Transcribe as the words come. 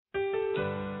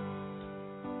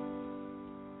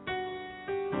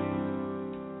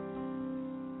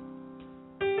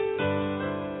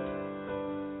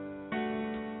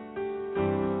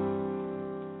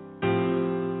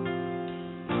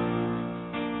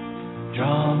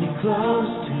Draw me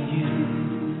close to you.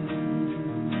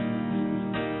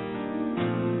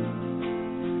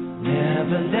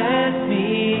 Never let me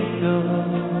go.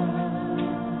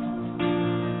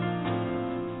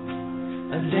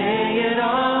 I lay it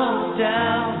all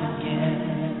down again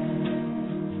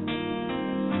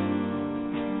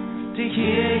to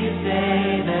hear you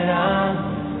say that I'm a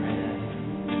friend.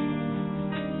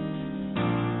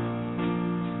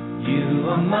 You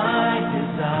are my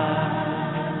desire.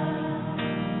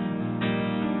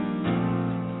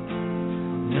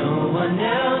 No one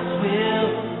else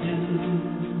will do,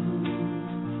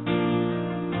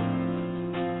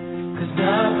 'cause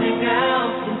nothing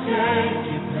else can take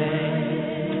your place.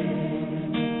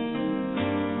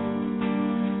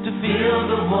 To feel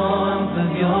the warmth of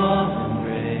your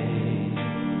embrace,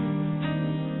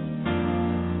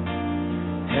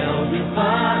 help me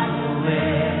find a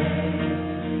way,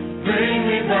 bring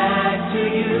me back to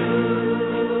you.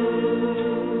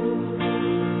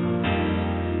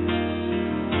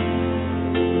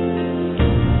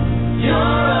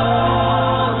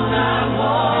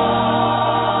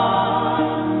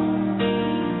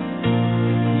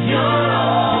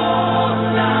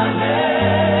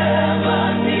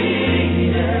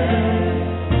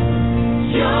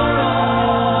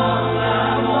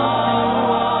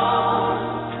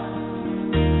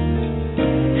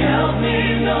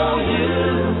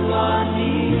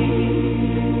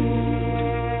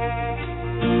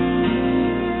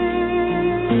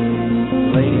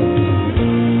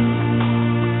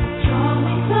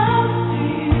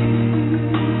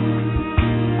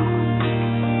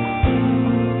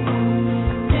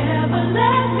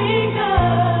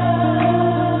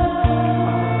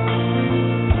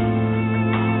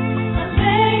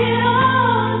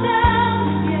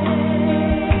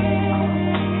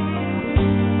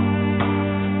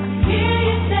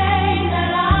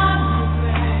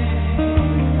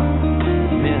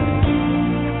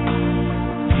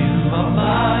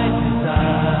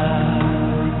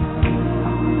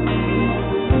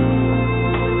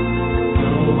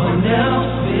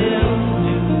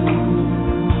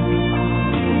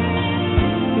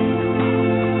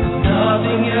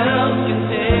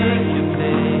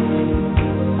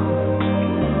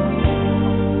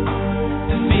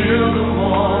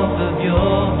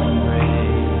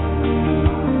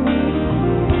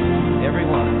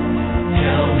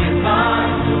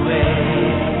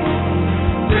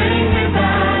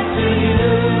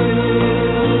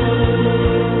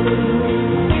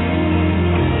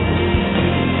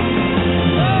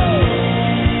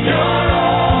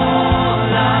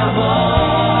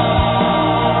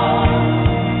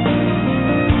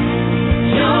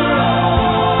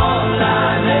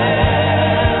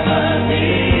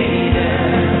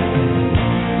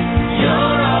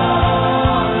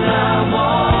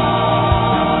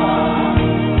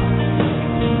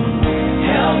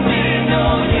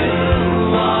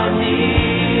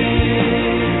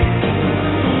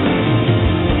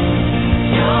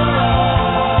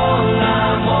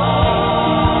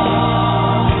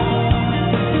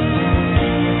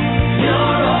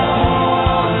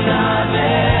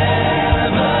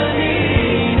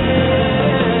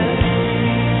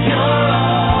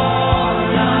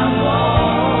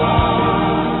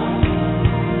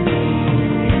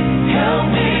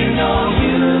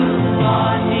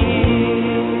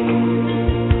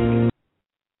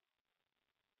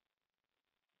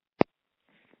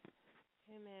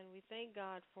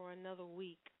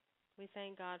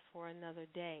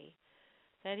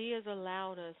 That He has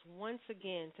allowed us once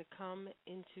again to come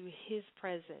into His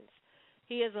presence.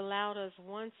 He has allowed us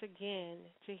once again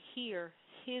to hear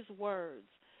His words.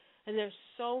 And there's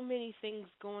so many things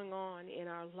going on in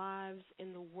our lives,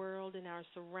 in the world, in our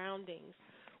surroundings,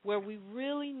 where we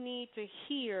really need to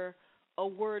hear a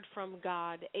word from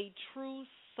God, a true,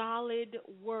 solid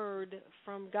word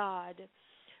from God.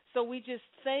 So we just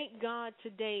thank God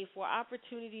today for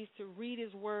opportunities to read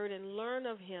His word and learn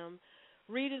of Him,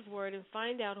 read His word and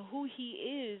find out who He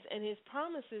is and His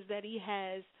promises that He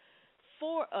has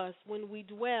for us when we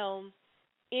dwell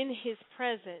in His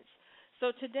presence.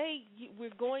 So today we're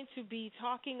going to be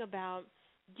talking about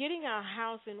getting our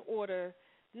house in order,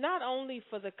 not only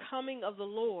for the coming of the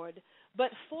Lord,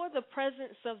 but for the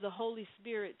presence of the Holy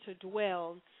Spirit to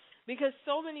dwell. Because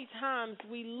so many times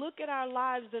we look at our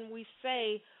lives and we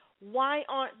say, why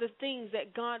aren't the things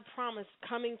that God promised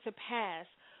coming to pass?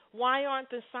 Why aren't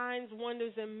the signs,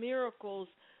 wonders, and miracles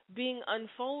being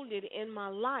unfolded in my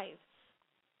life?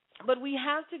 But we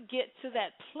have to get to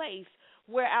that place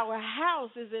where our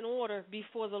house is in order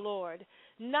before the Lord,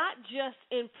 not just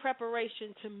in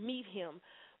preparation to meet Him,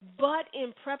 but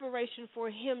in preparation for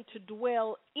Him to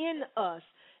dwell in us,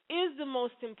 is the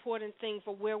most important thing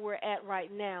for where we're at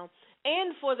right now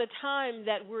and for the time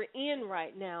that we're in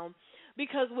right now.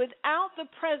 Because without the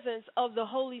presence of the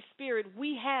Holy Spirit,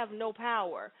 we have no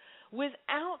power.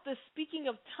 Without the speaking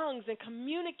of tongues and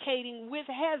communicating with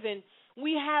heaven,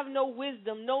 we have no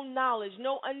wisdom, no knowledge,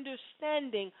 no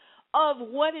understanding of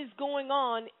what is going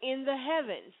on in the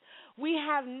heavens. We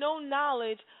have no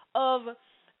knowledge of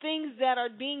things that are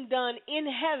being done in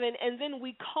heaven, and then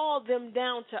we call them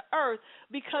down to earth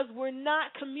because we're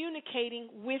not communicating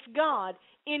with God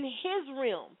in His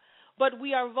realm, but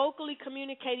we are vocally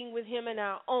communicating with Him in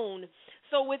our own.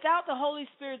 So without the Holy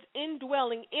Spirit's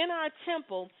indwelling in our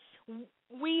temple,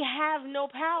 we have no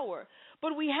power.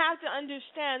 But we have to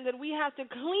understand that we have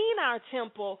to clean our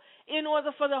temple in order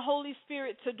for the Holy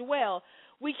Spirit to dwell.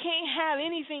 We can't have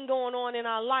anything going on in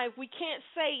our life. We can't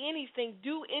say anything,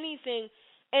 do anything,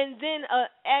 and then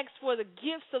ask for the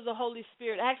gifts of the Holy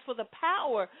Spirit, ask for the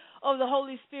power of the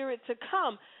Holy Spirit to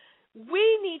come.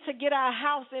 We need to get our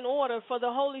house in order for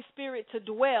the Holy Spirit to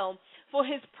dwell, for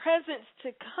His presence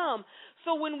to come.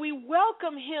 So when we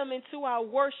welcome Him into our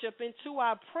worship, into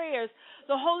our prayers,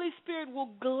 the Holy Spirit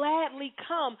will gladly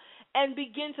come and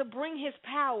begin to bring His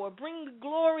power, bring the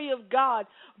glory of God,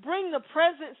 bring the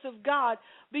presence of God,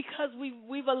 because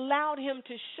we've allowed Him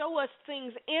to show us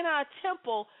things in our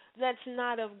temple that's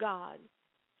not of God.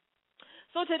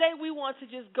 So today we want to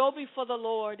just go before the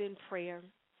Lord in prayer.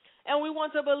 And we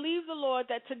want to believe the Lord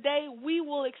that today we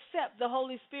will accept the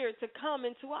Holy Spirit to come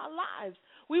into our lives.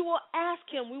 We will ask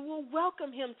Him, we will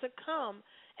welcome Him to come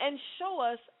and show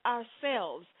us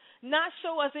ourselves, not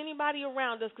show us anybody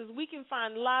around us, because we can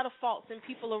find a lot of faults in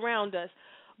people around us.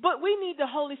 But we need the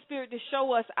Holy Spirit to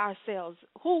show us ourselves,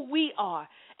 who we are,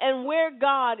 and where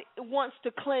God wants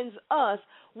to cleanse us.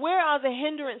 Where are the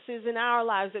hindrances in our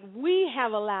lives that we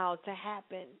have allowed to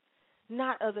happen,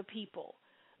 not other people?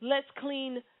 Let's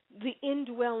clean the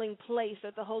indwelling place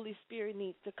that the Holy Spirit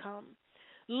needs to come.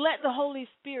 Let the Holy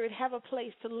Spirit have a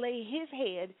place to lay His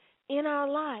head in our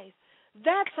life.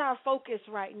 That's our focus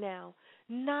right now,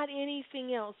 not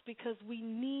anything else, because we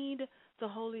need the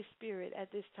Holy Spirit at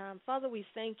this time. Father, we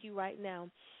thank You right now.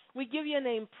 We give Your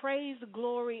name praise,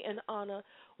 glory, and honor.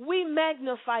 We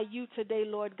magnify You today,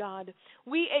 Lord God.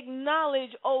 We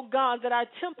acknowledge, oh God, that our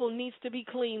temple needs to be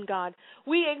clean, God.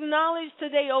 We acknowledge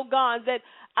today, oh God, that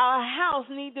our house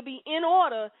needs to be in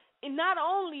order, not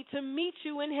only to meet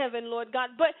You in heaven, Lord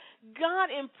God, but God,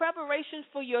 in preparations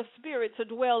for Your Spirit to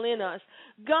dwell in us.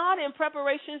 God, in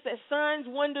preparations that signs,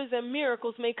 wonders, and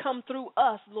miracles may come through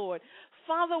us, Lord.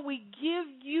 Father, we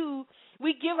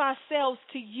give ourselves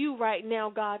to You right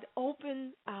now, God.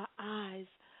 Open our eyes,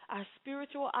 our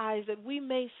spiritual eyes, that we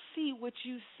may see what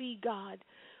You see, God.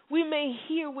 We may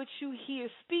hear what You hear,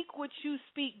 speak what You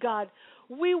speak, God.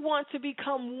 We want to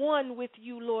become one with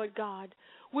You, Lord God.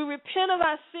 We repent of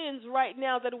our sins right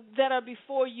now that are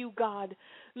before You, God.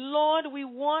 Lord, we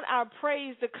want our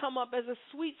praise to come up as a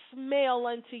sweet smell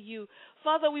unto You.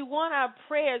 Father, we want our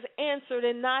prayers answered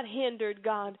and not hindered,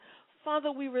 God.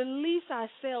 Father, we release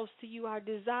ourselves to You, our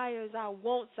desires, our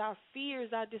wants, our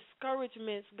fears, our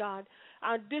discouragements, God,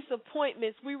 our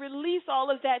disappointments. We release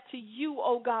all of that to You,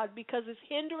 oh God, because it's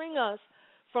hindering us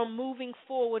from moving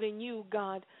forward in You,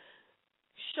 God.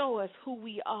 Show us who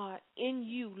we are in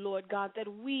You, Lord God, that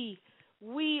we,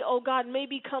 oh God, may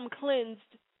become cleansed,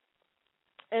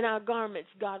 and our garments,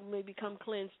 God, may become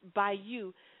cleansed by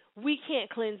You. We can't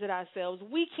cleanse it ourselves.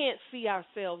 We can't see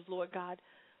ourselves, Lord God,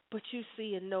 but You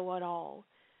see and know it all.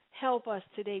 Help us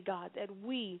today, God, that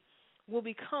we will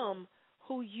become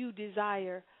who You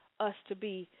desire us to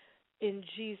be, in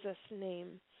Jesus'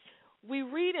 name. We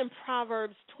read in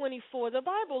Proverbs 24, the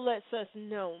Bible lets us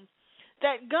know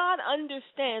that God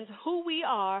understands who we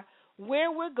are,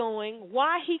 where we're going,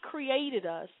 why He created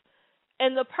us,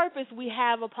 and the purpose we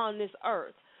have upon this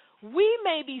earth. We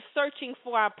may be searching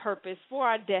for our purpose, for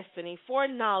our destiny, for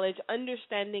knowledge,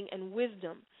 understanding, and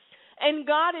wisdom. And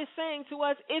God is saying to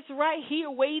us, it's right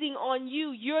here waiting on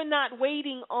you. You're not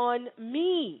waiting on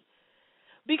me.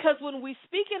 Because when we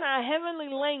speak in our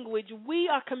heavenly language, we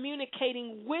are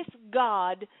communicating with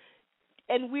God,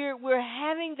 and we're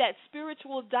having that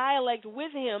spiritual dialect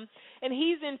with Him, and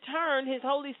He's in turn, His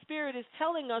Holy Spirit is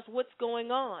telling us what's going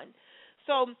on.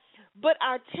 So, but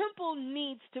our temple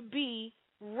needs to be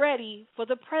ready for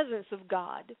the presence of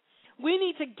God. We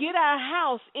need to get our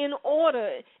house in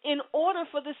order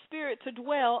for the Spirit to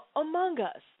dwell among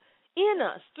us, in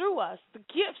us, through us, the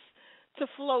gifts to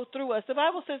flow through us. The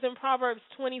Bible says in Proverbs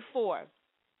 24,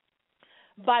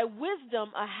 by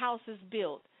wisdom a house is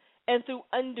built, and through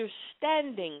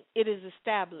understanding it is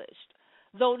established.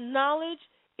 Though knowledge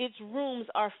its rooms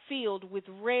are filled with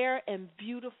rare and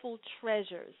beautiful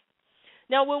treasures.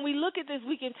 Now, when we look at this,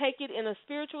 we can take it in a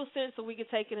spiritual sense or we can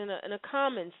take it in a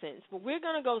common sense. But we're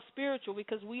going to go spiritual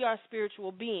because we are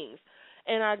spiritual beings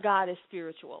and our God is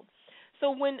spiritual.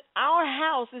 So when our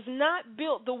house is not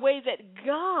built the way that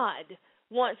God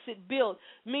wants it built,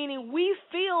 meaning we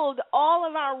filled all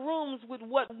of our rooms with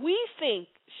what we think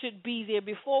should be there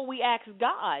before we ask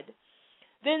God,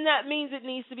 then that means it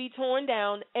needs to be torn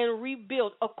down and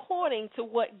rebuilt according to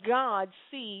what God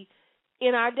sees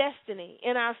in our destiny,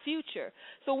 in our future.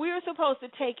 So we are supposed to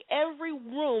take every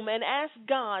room and ask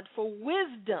God for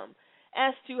wisdom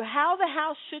as to how the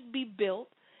house should be built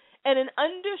and an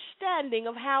understanding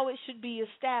of how it should be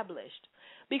established.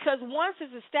 Because once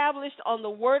it's established on the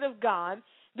Word of God,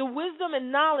 the wisdom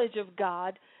and knowledge of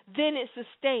God, then it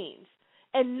sustains.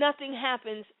 And nothing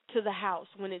happens to the house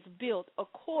when it's built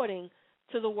according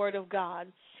to the Word of God.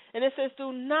 And it says,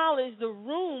 through knowledge the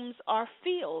rooms are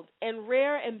filled, and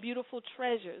rare and beautiful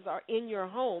treasures are in your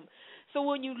home. So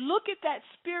when you look at that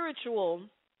spiritual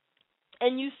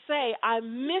and you say,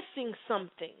 I'm missing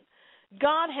something,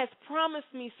 God has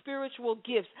promised me spiritual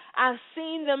gifts. I've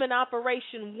seen them in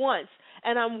operation once,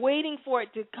 and I'm waiting for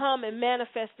it to come and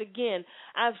manifest again.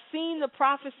 I've seen the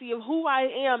prophecy of who I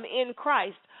am in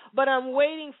Christ, but I'm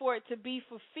waiting for it to be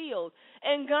fulfilled.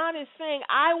 And God is saying,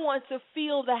 I want to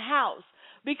fill the house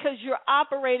because you're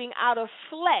operating out of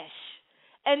flesh,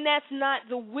 and that's not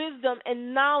the wisdom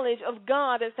and knowledge of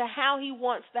God as to how He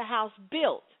wants the house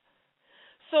built.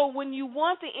 So when you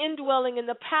want the indwelling and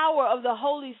the power of the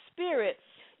Holy Spirit,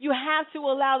 you have to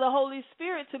allow the Holy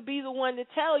Spirit to be the one to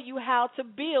tell you how to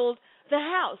build the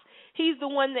house. He's the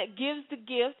one that gives the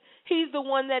gift. He's the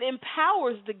one that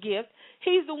empowers the gift.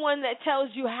 He's the one that tells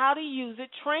you how to use it,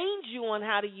 trains you on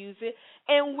how to use it,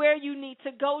 and where you need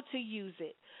to go to use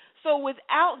it. So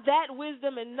without that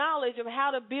wisdom and knowledge of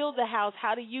how to build the house,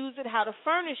 how to use it, how to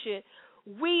furnish it,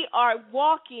 we are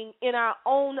walking in our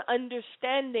own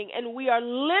understanding, and we are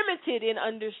limited in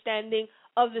understanding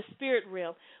of the spirit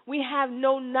realm. We have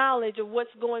no knowledge of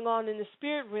what's going on in the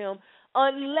spirit realm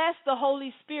unless the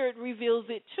Holy Spirit reveals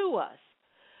it to us.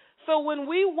 So when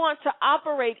we want to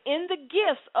operate in the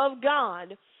gifts of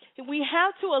God, we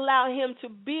have to allow Him to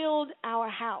build our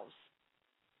house.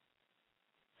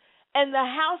 And the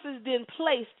house is then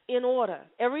placed in order.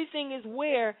 Everything is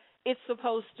where it's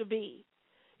supposed to be.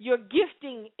 Your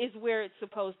gifting is where it's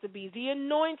supposed to be. The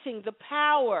anointing, the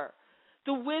power,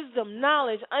 the wisdom,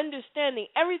 knowledge, understanding,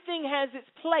 everything has its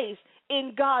place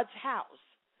in God's house.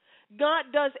 God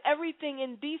does everything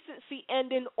in decency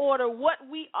and in order. What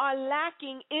we are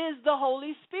lacking is the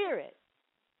Holy Spirit.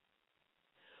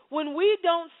 When we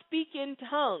don't speak in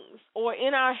tongues or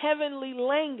in our heavenly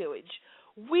language,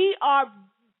 we are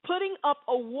putting up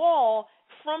a wall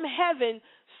from heaven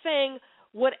saying,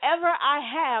 whatever I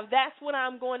have, that's what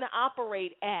I'm going to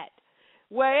operate at.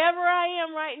 Wherever I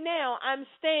am right now, I'm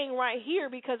staying right here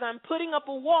because I'm putting up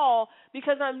a wall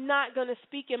because I'm not going to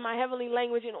speak in my heavenly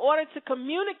language in order to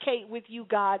communicate with you,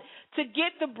 God, to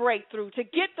get the breakthrough, to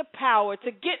get the power,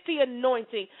 to get the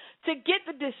anointing, to get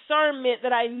the discernment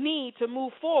that I need to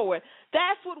move forward.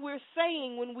 That's what we're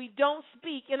saying when we don't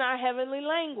speak in our heavenly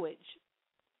language.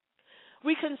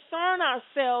 We concern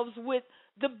ourselves with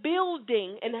the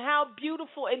building and how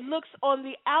beautiful it looks on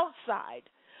the outside.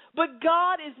 But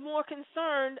God is more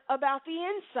concerned about the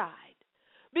inside.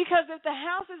 Because if the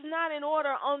house is not in order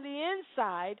on the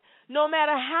inside, no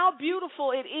matter how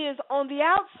beautiful it is on the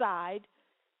outside,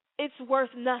 it's worth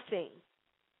nothing.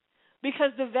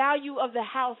 Because the value of the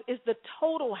house is the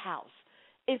total house.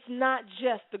 It's not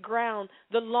just the ground,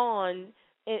 the lawn,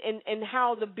 and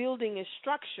how the building is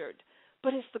structured,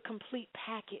 but it's the complete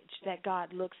package that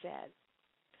God looks at.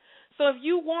 So if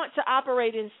you want to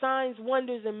operate in signs,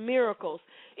 wonders, and miracles,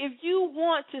 if you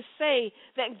want to say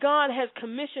that God has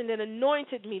commissioned and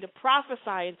anointed me to prophesy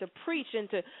and to preach and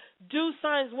to do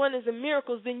signs, wonders, and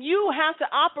miracles, then you have to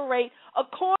operate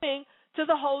according to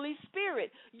the Holy Spirit.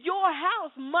 Your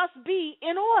house must be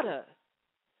in order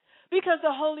because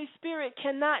the Holy Spirit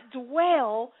cannot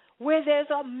dwell where there's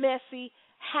a messy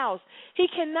house. He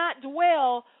cannot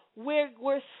dwell where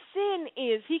sin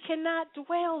is. He cannot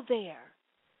dwell there.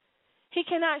 He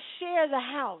cannot share the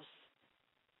house.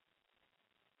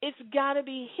 It's got to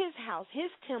be His house,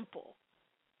 His temple.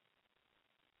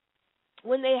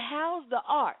 When they housed the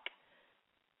ark,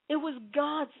 it was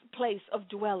God's place of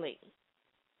dwelling.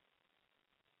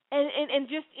 And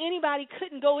just anybody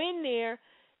couldn't go in there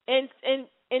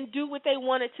and do what they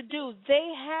wanted to do. They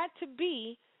had to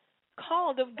be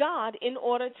called of God in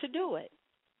order to do it.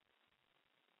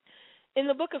 In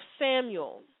the book of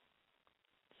Samuel,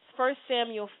 1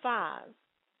 Samuel 5,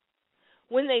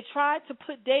 when they tried to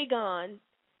put Dagon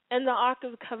and the Ark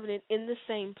of the Covenant in the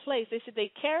same place. They said they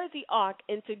carried the Ark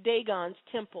into Dagon's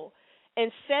temple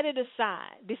and set it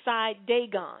aside beside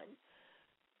Dagon.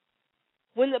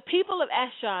 When the people of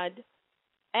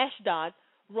Ashdod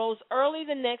rose early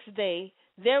the next day,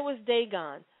 there was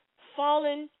Dagon,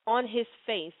 fallen on his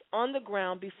face on the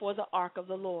ground before the ark of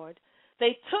the Lord.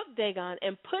 They took Dagon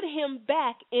and put him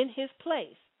back in his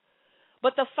place.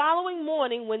 But the following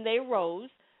morning when they rose,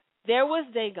 there was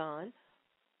Dagon,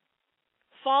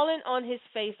 fallen on his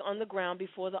face on the ground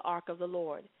before the ark of the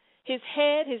Lord. His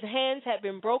head, his hands had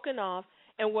been broken off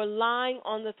and were lying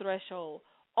on the threshold.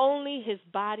 Only his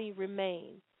body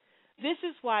remained. This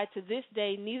is why to this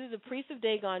day neither the priests of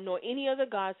Dagon nor any other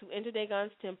gods who enter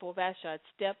Dagon's temple of Ashdod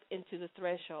step into the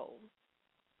threshold.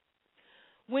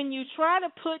 When you try to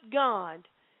put God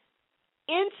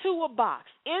into a box,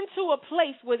 into a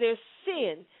place where there's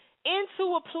sin,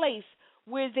 into a place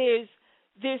where there's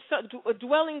a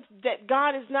dwelling that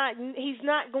God is not, he's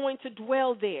not going to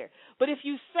dwell there. But if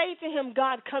you say to him,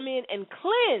 God, come in and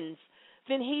cleanse,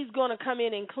 then he's going to come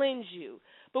in and cleanse you.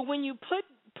 But when you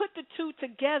put the two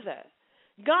together,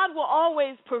 God will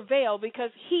always prevail because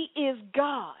he is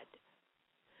God.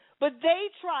 But they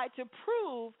tried to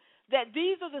prove that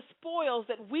these are the spoils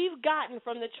that we've gotten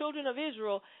from the children of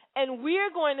Israel, and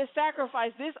we're going to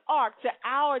sacrifice this ark to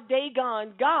our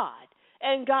Dagon God.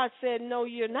 And God said, no,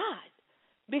 you're not,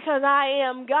 because I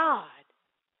am God.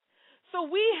 So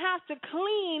we have to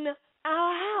clean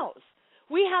our house.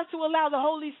 We have to allow the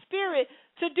Holy Spirit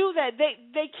to do that.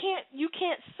 You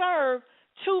can't serve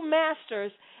two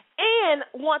masters and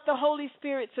want the Holy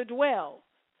Spirit to dwell.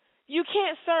 You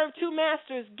can't serve two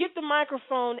masters, get the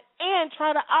microphone, and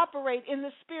try to operate in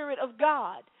the Spirit of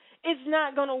God. It's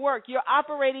not going to work. You're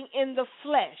operating in the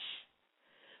flesh.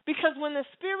 Because when the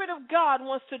Spirit of God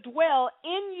wants to dwell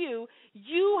in you,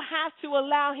 you have to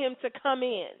allow him to come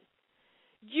in.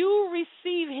 You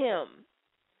receive him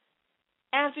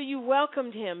after you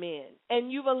welcomed him in,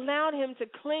 and you've allowed him to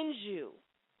cleanse you.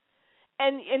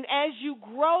 And as you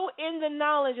grow in the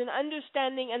knowledge and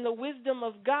understanding and the wisdom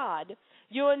of God,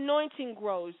 your anointing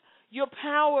grows, your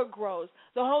power grows.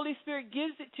 The Holy Spirit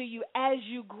gives it to you as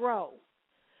you grow,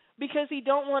 because he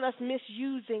don't want us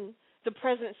misusing the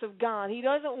presence of God. He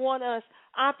doesn't want us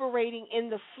operating in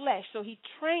the flesh, so he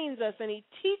trains us and he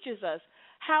teaches us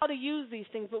how to use these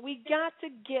things. But we got to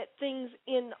get things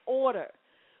in order.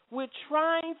 We're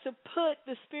trying to put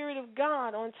the Spirit of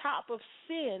God on top of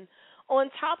sin, on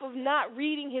top of not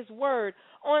reading his word,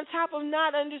 on top of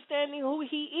not understanding who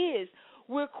he is.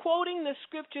 We're quoting the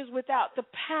scriptures without the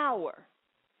power.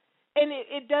 And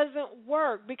it doesn't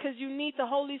work, because you need the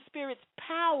Holy Spirit's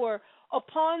power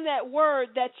upon that word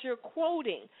that you're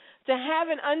quoting to have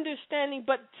an understanding,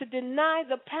 but to deny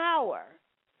the power.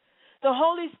 The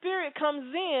Holy Spirit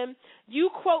comes in, you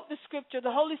quote the scripture,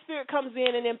 the Holy Spirit comes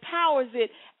in and empowers it,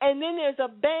 and then there's a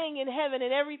bang in heaven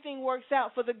and everything works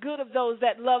out for the good of those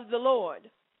that love the Lord.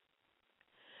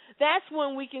 That's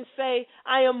when we can say,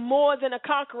 I am more than a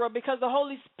conqueror, because the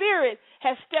Holy Spirit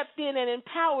has stepped in and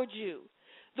empowered you.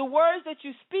 The words that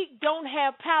you speak don't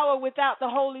have power without the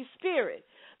Holy Spirit.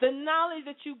 The knowledge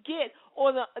that you get,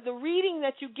 or the reading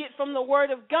that you get from the Word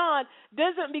of God,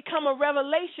 doesn't become a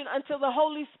revelation until the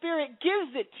Holy Spirit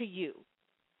gives it to you.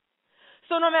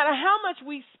 So no matter how much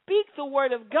we speak the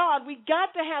Word of God, we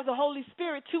got to have the Holy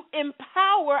Spirit to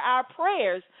empower our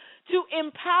prayers, to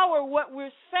empower what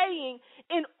we're saying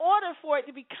in order for it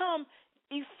to become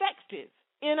effective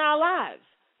in our lives.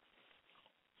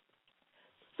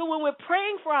 So when we're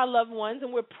praying for our loved ones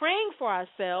and we're praying for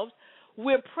ourselves,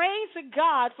 we're praying to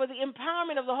God for the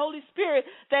empowerment of the Holy Spirit,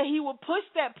 that he will push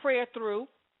that prayer through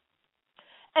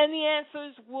and the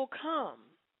answers will come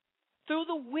through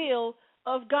the will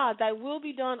of God. Thy will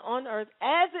be done on earth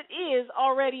as it is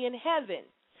already in heaven.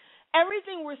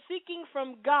 Everything we're seeking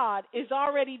from God is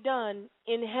already done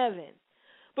in heaven.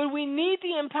 But we need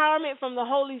the empowerment from the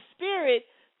Holy Spirit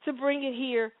to bring it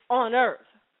here on earth.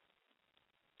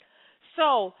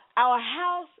 So our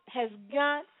house has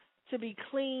got to be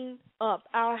cleaned up.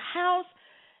 Our house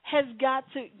has got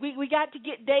to, we got to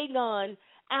get Dagon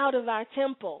out of our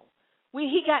temple.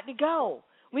 He got to go.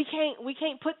 We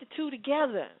can't put the two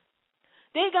together.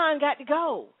 Dagon got to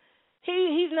go.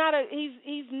 He's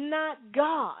not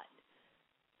God.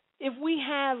 If we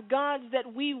have gods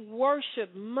that we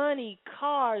worship, money,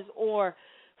 cars, or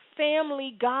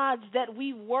family gods that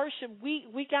we worship,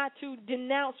 we got to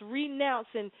renounce,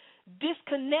 and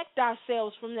disconnect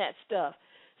ourselves from that stuff,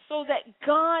 so that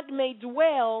God may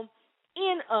dwell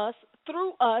in us,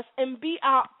 through us, and be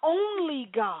our only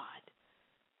God.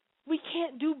 We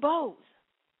can't do both.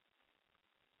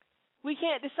 We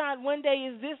can't decide one day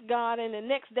is this God and the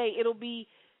next day it'll be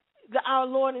our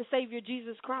Lord and Savior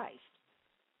Jesus Christ.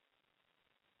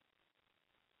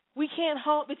 We can't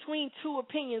halt between two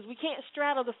opinions. We can't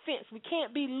straddle the fence. We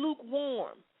can't be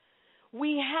lukewarm.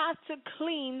 We have to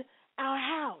clean our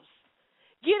house.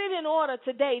 Get it in order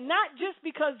today, not just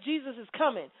because Jesus is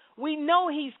coming. We know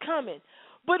he's coming.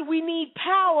 But we need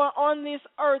power on this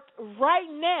earth right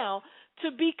now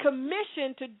to be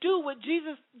commissioned to do what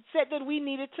Jesus said that we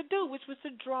needed to do, which was to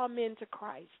draw men to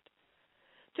Christ,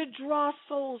 to draw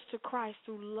souls to Christ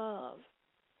through love.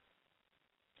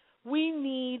 We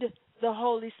need the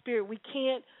Holy Spirit. We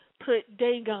can't put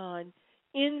Dagon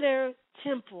in their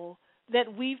temple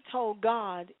that we've told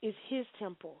God is his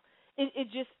temple.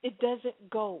 It doesn't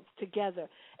go together.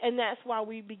 And that's why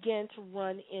we began to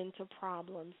run into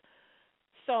problems.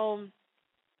 So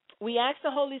we ask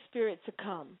the Holy Spirit to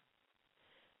come.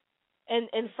 And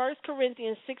in 1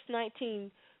 Corinthians 6:19,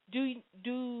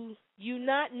 do you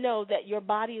not know that your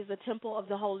body is a temple of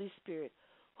the Holy Spirit,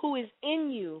 who is in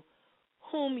you,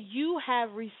 whom you have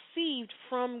received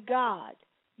from God?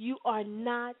 You are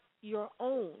not your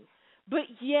own.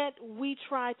 But yet we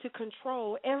try to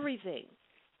control everything.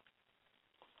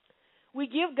 We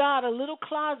give God a little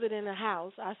closet in a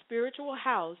house, our spiritual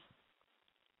house,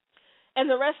 and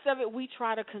the rest of it we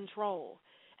try to control.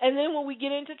 And then when we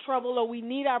get into trouble or we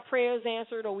need our prayers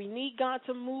answered or we need God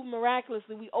to move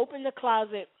miraculously, we open the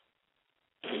closet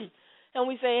and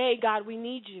we say, hey, God, we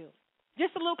need you.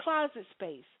 Just a little closet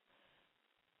space.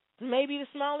 Maybe the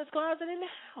smallest closet in the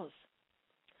house.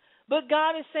 But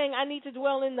God is saying, I need to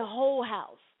dwell in the whole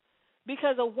house,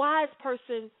 because a wise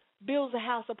person builds a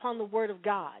house upon the word of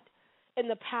God and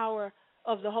the power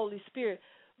of the Holy Spirit.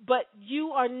 But you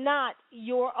are not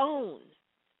your own.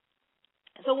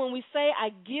 So when we say, I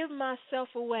give myself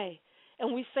away,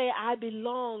 and we say, I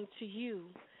belong to you,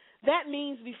 that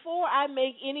means before I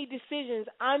make any decisions,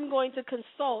 I'm going to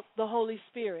consult the Holy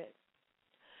Spirit.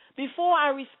 Before I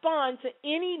respond to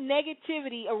any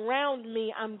negativity around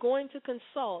me, I'm going to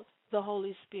consult the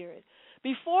Holy Spirit.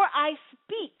 Before I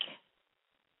speak,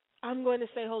 I'm going to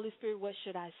say, Holy Spirit, what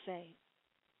should I say?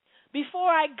 Before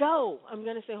I go, I'm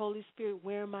going to say, Holy Spirit,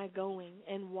 where am I going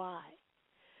and why?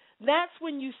 That's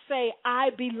when you say, I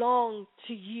belong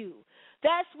to you.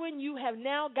 That's when you have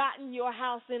now gotten your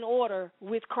house in order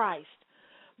with Christ,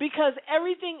 because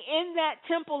everything in that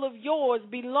temple of yours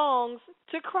belongs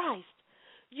to Christ.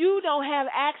 You don't have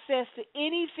access to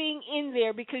anything in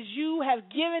there because you have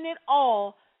given it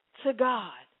all to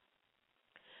God.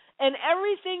 And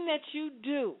everything that you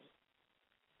do,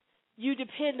 you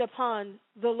depend upon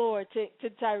the Lord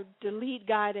to lead,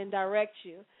 guide, and direct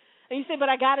you. And you say, but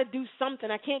I got to do something.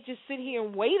 I can't just sit here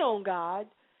and wait on God.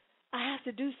 I have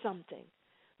to do something,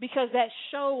 because that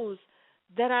shows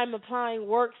that I'm applying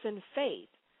works and faith.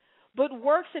 But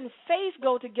works and faith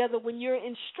go together when you're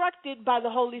instructed by the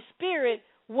Holy Spirit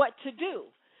what to do.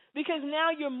 Because now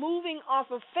you're moving off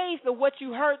of faith of what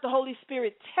you heard the Holy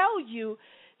Spirit tell you.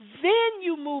 Then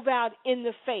you move out in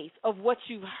the faith of what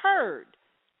you've heard.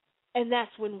 And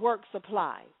that's when works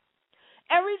apply.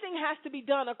 Everything has to be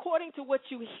done according to what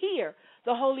you hear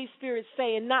the Holy Spirit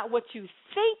say, and not what you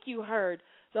think you heard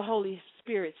the Holy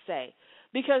Spirit say.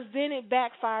 Because then it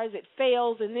backfires, it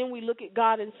fails, and then we look at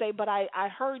God and say, but I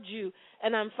heard you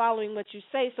and I'm following what you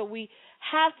say. So we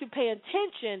have to pay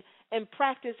attention and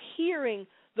practice hearing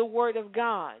the word of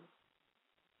God.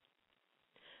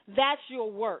 That's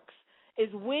your works, is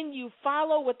when you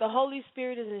follow what the Holy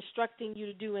Spirit is instructing you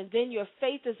to do, and then your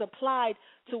faith is applied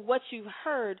to what you've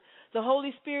heard. The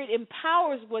Holy Spirit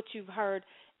empowers what you've heard,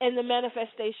 and the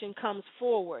manifestation comes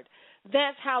forward.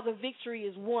 That's how the victory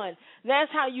is won.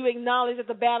 That's how you acknowledge that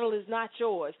the battle is not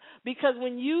yours. Because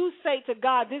when you say to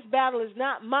God, this battle is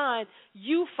not mine,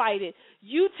 you fight it.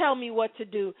 You tell me what to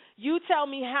do. You tell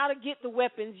me how to get the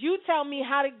weapons. You tell me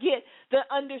how to get the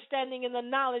understanding and the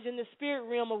knowledge in the spirit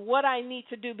realm of what I need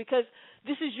to do, because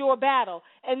this is your battle.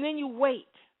 And then you wait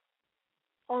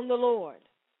on the Lord,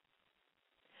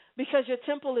 because your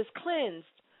temple is cleansed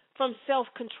from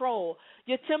self-control.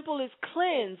 Your temple is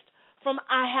cleansed from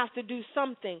I have to do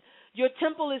something. Your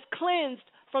temple is cleansed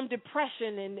from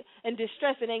depression and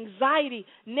distress and anxiety.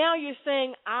 Now you're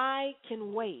saying, I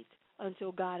can wait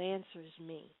until God answers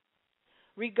me,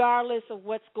 regardless of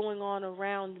what's going on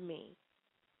around me.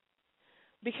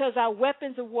 Because our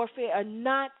weapons of warfare are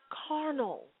not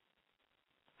carnal.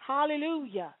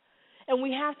 Hallelujah. And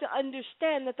we have to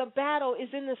understand that the battle is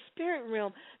in the spirit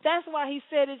realm. That's why he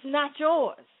said it's not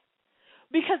yours.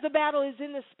 Because the battle is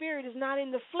in the spirit, is not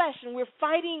in the flesh. And we're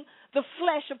fighting the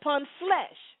flesh upon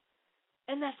flesh.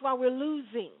 And that's why we're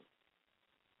losing.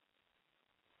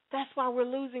 That's why we're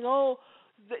losing. Oh,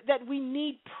 that we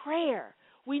need prayer.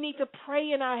 We need to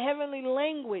pray in our heavenly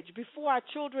language before our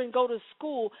children go to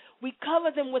school. We cover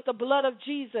them with the blood of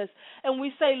Jesus, and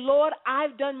we say, Lord,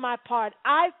 I've done my part.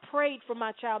 I've prayed for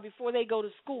my child before they go to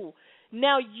school.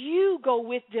 Now you go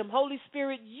with them. Holy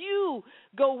Spirit, you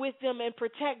go with them and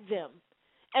protect them.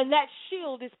 And that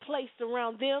shield is placed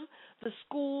around them, the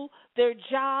school, their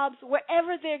jobs,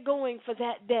 wherever they're going for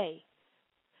that day.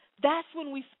 That's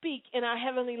when we speak in our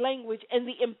heavenly language and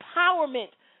the empowerment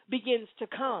begins to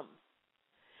come.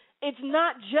 It's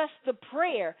not just the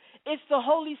prayer. It's the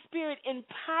Holy Spirit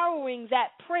empowering that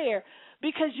prayer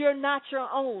because you're not your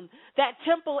own. That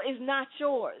temple is not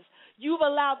yours. You've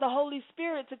allowed the Holy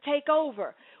Spirit to take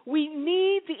over. We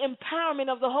need the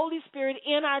empowerment of the Holy Spirit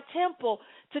in our temple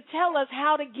to tell us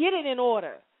how to get it in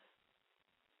order.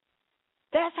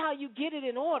 That's how you get it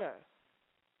in order.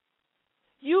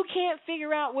 You can't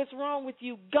figure out what's wrong with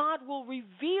you. God will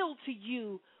reveal to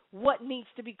you what needs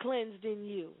to be cleansed in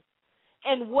you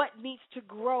and what needs to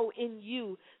grow in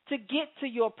you to get to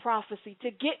your prophecy, to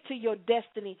get to your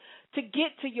destiny, to get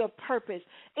to your purpose.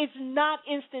 It's not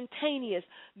instantaneous.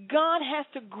 God has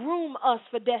to groom us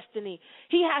for destiny.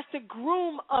 He has to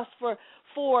groom us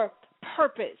for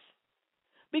purpose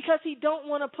because he don't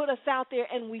want to put us out there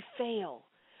and we fail.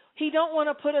 He don't want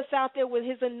to put us out there with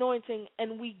his anointing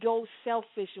and we go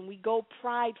selfish and we go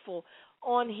prideful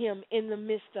on him in the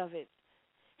midst of it.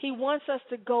 He wants us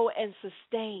to go and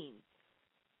sustain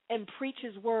and preach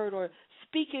his word or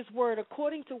speak his word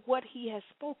according to what he has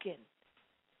spoken.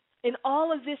 And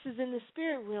all of this is in the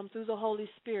spirit realm through the Holy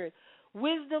Spirit.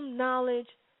 Wisdom, knowledge,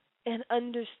 and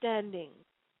understanding.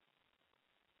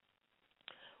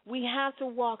 We have to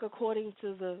walk according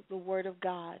to the word of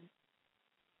God.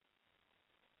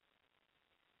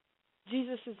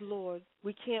 Jesus is Lord.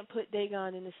 We can't put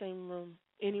Dagon in the same room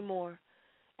anymore.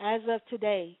 As of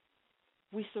today,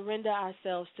 we surrender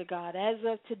ourselves to God. As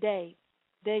of today,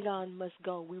 Dagon must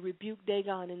go. We rebuke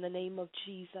Dagon in the name of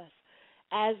Jesus.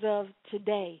 As of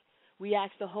today, we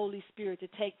ask the Holy Spirit to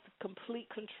take complete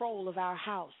control of our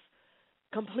house.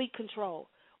 Complete control.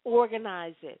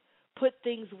 Organize it. Put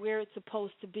things where it's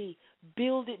supposed to be.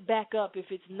 Build it back up if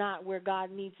it's not where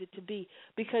God needs it to be.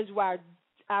 Because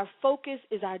our focus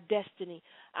is our destiny.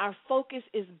 Our focus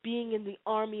is being in the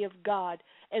army of God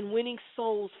and winning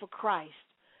souls for Christ.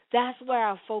 That's where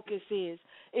our focus is.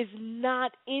 It's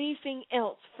not anything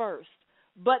else first,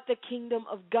 but the kingdom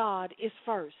of God is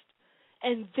first.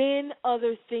 And then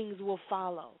other things will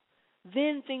follow.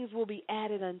 Then things will be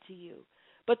added unto you.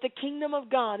 But the kingdom of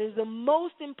God is the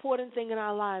most important thing in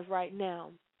our lives right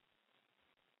now.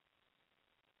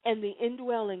 And the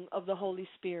indwelling of the Holy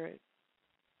Spirit.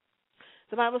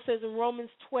 The Bible says in Romans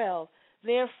 12,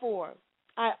 therefore,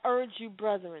 I urge you,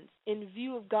 brethren, in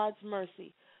view of God's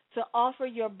mercy, to offer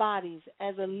your bodies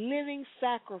as a living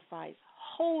sacrifice,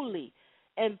 holy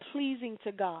and pleasing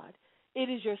to God. It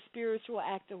is your spiritual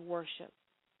act of worship.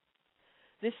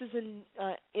 This is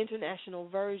an international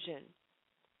version.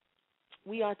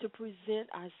 We are to present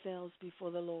ourselves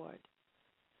before the Lord.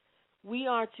 We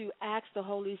are to ask the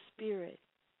Holy Spirit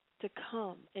to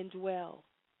come and dwell.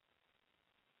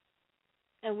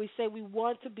 And we say we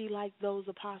want to be like those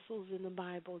apostles in the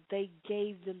Bible. They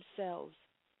gave themselves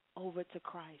over to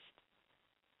Christ.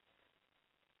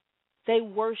 They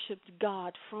worshiped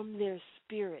God from their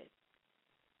spirit,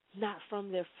 not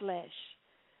from their flesh.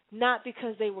 Not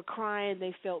because they were crying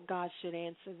they felt God should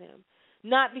answer them.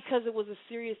 Not because it was a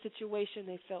serious situation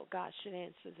they felt God should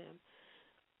answer them.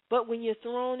 But when you're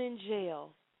thrown in jail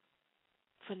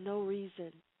for no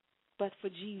reason but for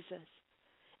Jesus,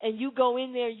 and you go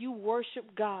in there, you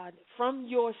worship God from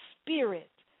your spirit,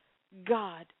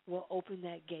 God will open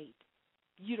that gate.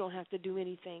 You don't have to do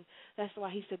anything. That's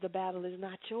why he said the battle is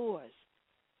not yours.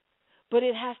 But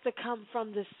it has to come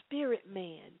from the spirit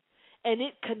man, and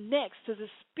it connects to the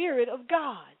Spirit of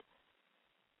God.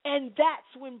 And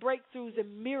that's when breakthroughs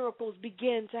and miracles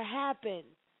begin to happen.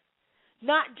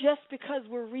 Not just because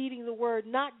we're reading the Word,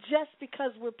 not just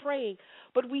because we're praying,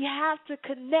 but we have to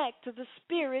connect to the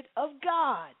Spirit of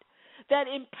God that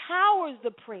empowers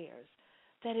the prayers,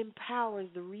 that empowers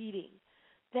the reading,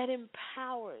 that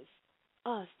empowers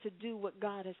us to do what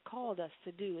God has called us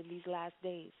to do in these last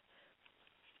days.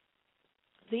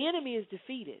 The enemy is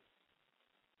defeated,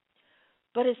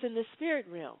 but it's in the spirit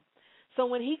realm. So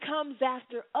when he comes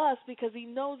after us because he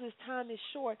knows his time is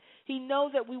short, he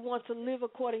knows that we want to live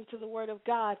according to the Word of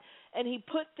God, and he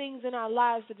put things in our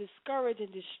lives to discourage and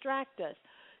distract us.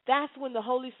 That's when the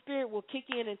Holy Spirit will kick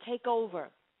in and take over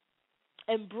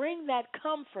and bring that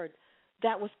comfort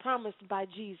that was promised by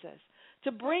Jesus,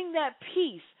 to bring that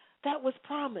peace that was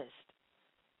promised.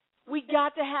 We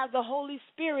got to have the Holy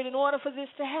Spirit in order for this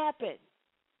to happen.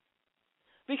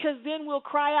 Because then we'll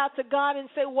cry out to God and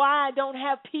say, why I don't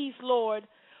have peace, Lord?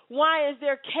 Why is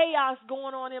there chaos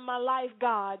going on in my life,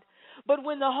 God? But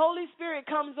when the Holy Spirit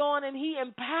comes on and He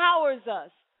empowers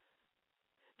us,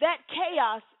 that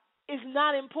chaos is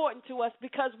not important to us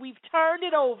because we've turned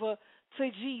it over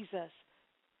to Jesus.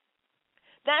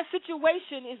 That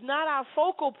situation is not our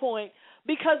focal point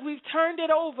because we've turned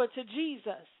it over to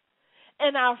Jesus.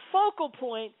 And our focal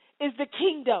point is the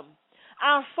kingdom.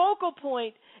 Our focal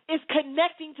point is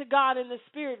connecting to God in the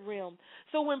spirit realm.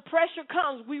 So when pressure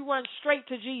comes, we run straight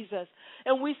to Jesus.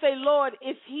 And we say, Lord,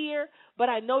 it's here, but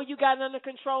I know you got it under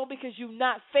control because you've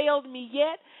not failed me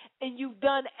yet. And you've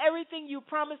done everything you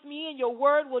promised me, and your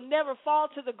word will never fall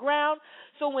to the ground.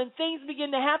 So when things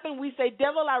begin to happen, we say,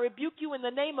 devil, I rebuke you in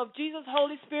the name of Jesus.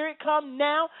 Holy Spirit, come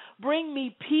now. Bring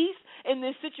me peace in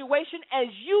this situation as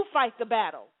you fight the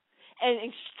battle and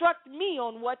instruct me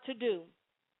on what to do.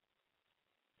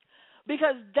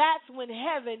 Because that's when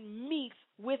heaven meets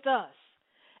with us,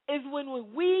 is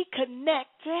when we connect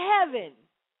to heaven,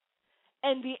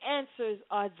 and the answers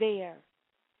are there.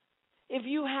 If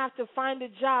you have to find a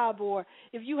job or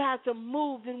if you have to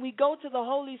move, then we go to the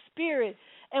Holy Spirit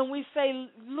and we say,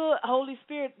 look, Holy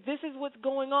Spirit, this is what's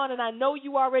going on, and I know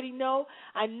you already know.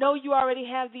 I know you already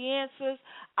have the answers.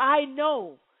 I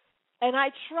know, and I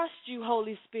trust you,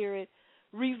 Holy Spirit.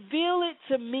 Reveal it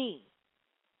to me.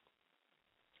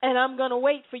 And I'm going to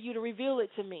wait for you to reveal it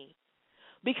to me,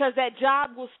 because that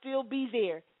job will still be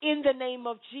there in the name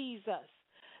of Jesus.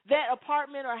 That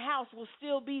apartment or house will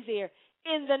still be there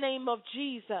in the name of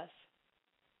Jesus,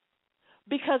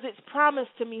 because it's promised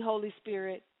to me, Holy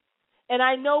Spirit. And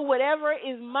I know whatever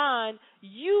is mine,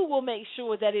 you will make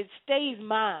sure that it stays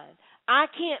mine. I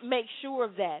can't make sure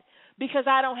of that because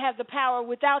I don't have the power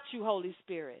without you, Holy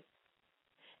Spirit.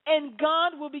 And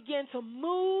God will begin to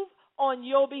move on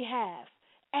your behalf.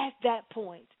 At that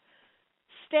point,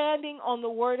 standing on the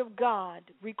Word of God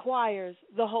requires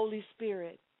the Holy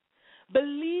Spirit.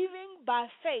 Believing by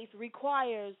faith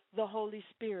requires the Holy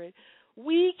Spirit.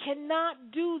 We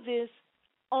cannot do this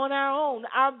on our own.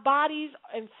 Our bodies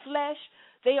and flesh,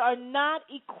 they are not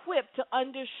equipped to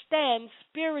understand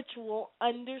spiritual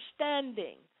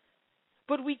understanding.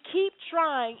 But we keep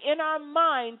trying in our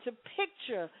mind to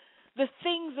picture the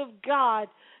things of God,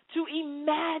 to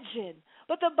imagine.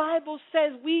 But the Bible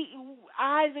says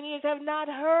eyes and ears have not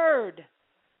heard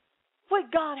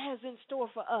what God has in store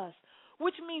for us,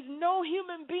 which means no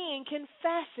human being can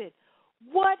facet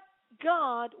what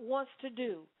God wants to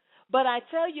do. But I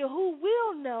tell you who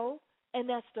will know, and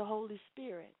that's the Holy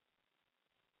Spirit.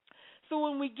 So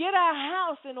when we get our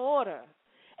house in order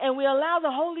and we allow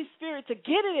the Holy Spirit to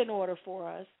get it in order for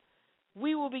us,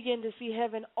 we will begin to see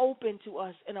heaven open to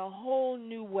us in a whole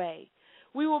new way.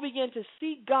 We will begin to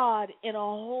see God in a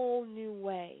whole new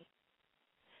way.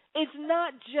 It's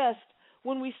not just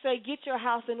when we say get your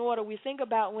house in order. We think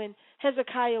about when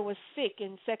Hezekiah was sick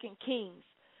in 2 Kings,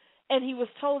 and he was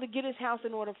told to get his house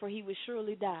in order for he would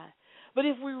surely die. But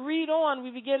if we read on,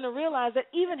 we begin to realize that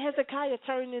even Hezekiah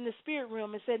turned in the spirit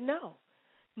realm and said, no,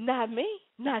 not me,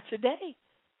 not today.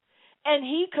 And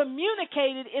he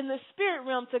communicated in the spirit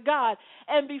realm to God.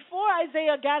 And before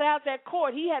Isaiah got out that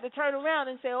court, he had to turn around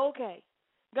and say, okay,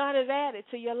 God has added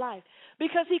to your life.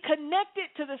 Because he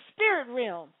connected to the spirit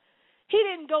realm. He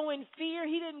didn't go in fear.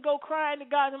 He didn't go crying to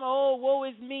God, oh, woe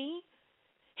is me.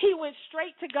 He went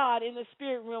straight to God in the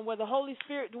spirit realm where the Holy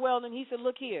Spirit dwelled, and he said,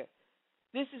 look here,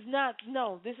 this is not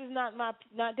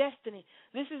my destiny.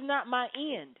 This is not my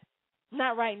end.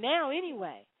 Not right now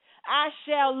anyway. I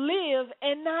shall live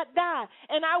and not die,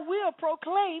 and I will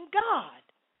proclaim God.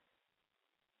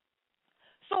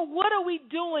 So what are we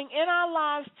doing in our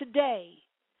lives today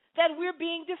that we're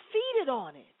being defeated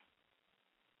on it?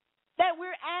 That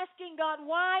we're asking God,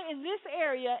 why in this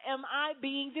area am I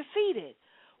being defeated?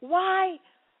 Why,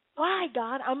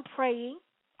 God? I'm praying,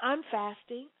 I'm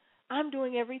fasting, I'm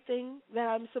doing everything that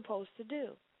I'm supposed to do.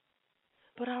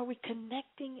 But are we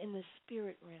connecting in the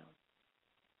spirit realm?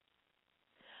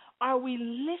 Are we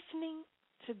listening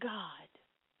to God?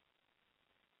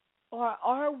 Or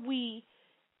are we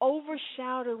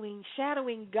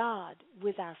shadowing God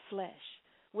with our flesh,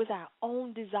 with our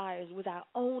own desires, with our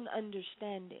own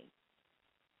understanding?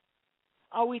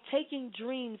 Are we taking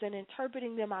dreams and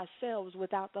interpreting them ourselves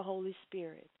without the Holy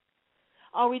Spirit?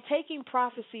 Are we taking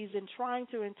prophecies and trying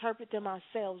to interpret them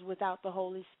ourselves without the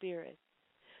Holy Spirit?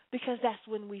 Because that's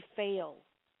when we fail.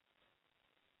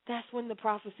 That's when the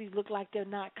prophecies look like they're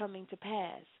not coming to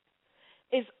pass.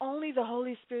 It's only the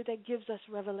Holy Spirit that gives us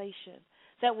revelation,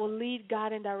 that will lead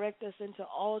God and direct us into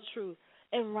all truth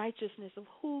and righteousness of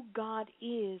who God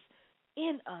is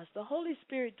in us. The Holy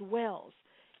Spirit dwells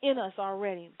in us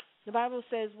already. The Bible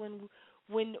says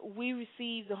when we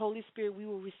receive the Holy Spirit, we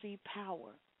will receive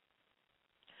power.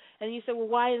 And you say, well,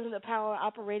 why isn't the power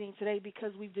operating today?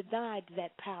 Because we've denied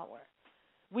that power.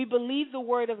 We believe the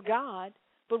Word of God,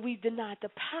 but we've denied the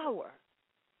power.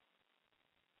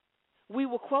 We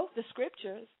will quote the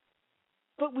Scriptures,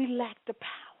 but we lack the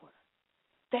power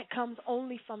that comes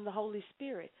only from the Holy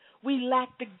Spirit. We lack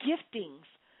the giftings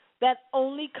that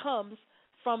only comes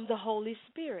from the Holy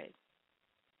Spirit.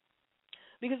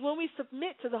 Because when we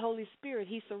submit to the Holy Spirit,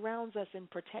 He surrounds us in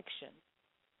protection.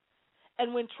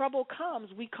 And when trouble comes,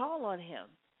 we call on Him,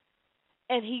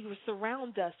 and He will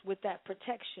surround us with that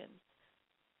protection.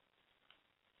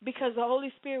 Because the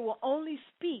Holy Spirit will only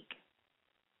speak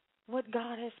what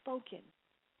God has spoken,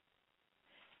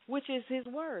 which is His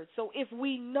Word. So if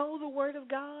we know the Word of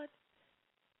God,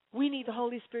 we need the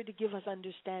Holy Spirit to give us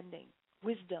understanding,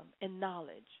 wisdom, and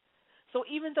knowledge. So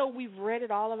even though we've read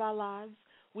it all of our lives,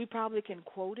 we probably can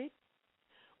quote it.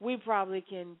 We probably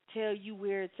can tell you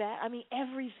where it's at. I mean,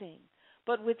 everything.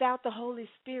 But without the Holy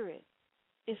Spirit,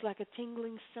 it's like a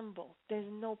tingling cymbal. There's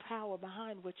no power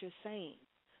behind what you're saying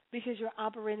because you're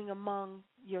operating among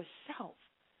yourself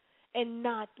and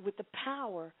not with the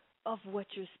power of what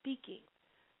you're speaking.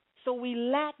 So we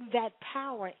lack that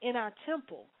power in our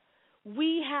temple.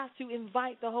 We have to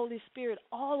invite the Holy Spirit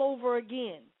all over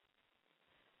again.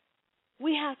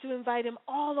 We have to invite Him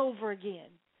all over again.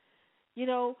 You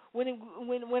know,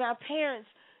 when our parents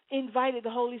invited the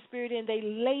Holy Spirit in, they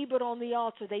labored on the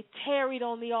altar. They tarried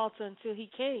on the altar until He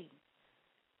came.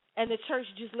 And the church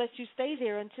just let you stay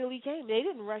there until He came. They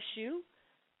didn't rush you.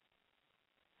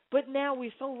 But now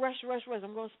we're so rush.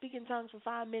 I'm going to speak in tongues for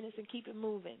 5 minutes and keep it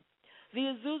moving. The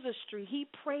Azusa Street, he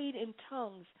prayed in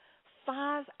tongues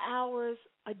 5 hours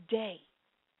a day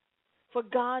for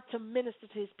God to minister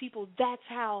to His people. That's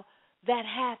how that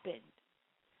happened.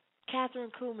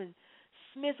 Catherine Kuhlman,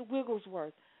 Smith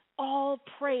Wigglesworth, all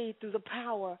prayed through the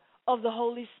power of the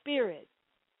Holy Spirit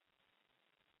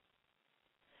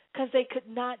because they could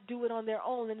not do it on their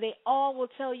own. And they all will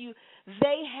tell you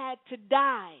they had to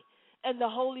die and the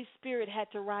Holy Spirit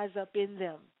had to rise up in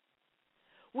them,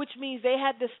 which means they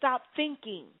had to stop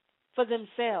thinking for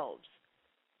themselves,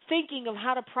 thinking of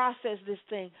how to process this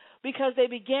thing, because they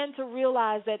began to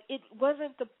realize that it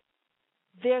wasn't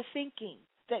their thinking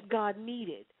that God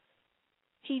needed.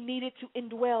 He needed to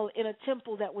indwell in a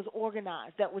temple that was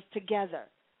organized, that was together.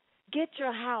 Get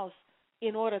your house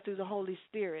in order through the Holy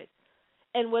Spirit.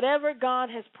 And whatever God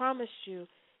has promised you,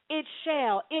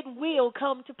 it will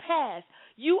come to pass.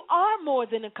 You are more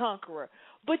than a conqueror,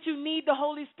 but you need the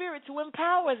Holy Spirit to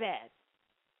empower that.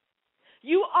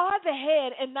 You are the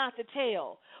head and not the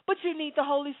tail, but you need the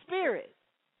Holy Spirit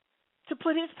to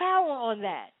put His power on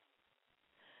that.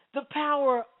 The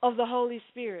power of the Holy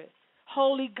Spirit,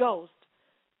 Holy Ghost,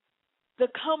 the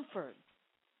comfort.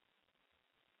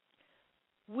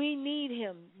 We need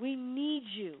Him. We need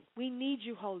you. We need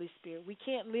you, Holy Spirit. We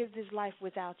can't live this life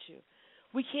without you.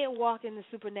 We can't walk in the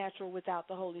supernatural without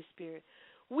the Holy Spirit.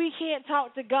 We can't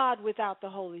talk to God without the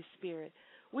Holy Spirit.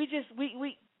 We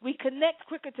connect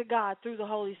quicker to God through the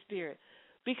Holy Spirit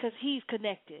because He's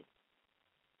connected.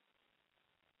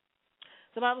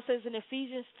 The Bible says in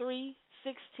Ephesians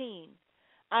 3:16,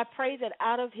 I pray that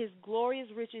out of His glorious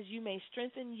riches you may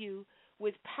strengthen you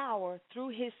with power through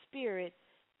His Spirit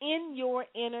in your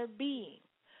inner being.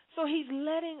 So He's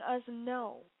letting us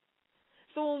know.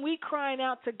 So when we're crying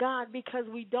out to God because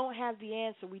we don't have the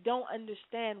answer, we don't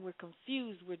understand, we're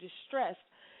confused, we're distressed,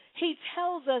 He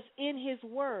tells us in His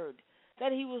Word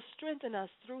that He will strengthen us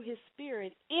through His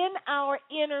Spirit in our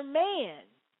inner man.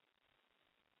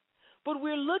 But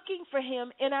we're looking for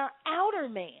Him in our outer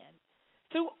man,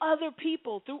 through other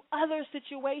people, through other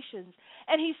situations.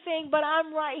 And He's saying, but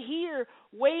I'm right here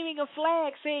waving a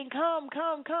flag saying, come,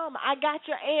 come, come. I got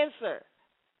your answer.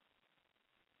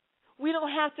 We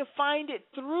don't have to find it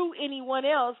through anyone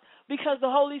else because the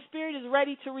Holy Spirit is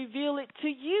ready to reveal it to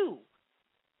you.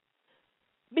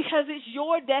 Because it's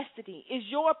your destiny, it's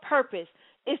your purpose,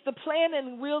 it's the plan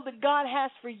and will that God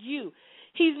has for you.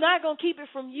 He's not going to keep it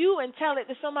from you and tell it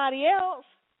to somebody else.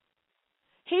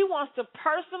 He wants to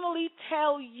personally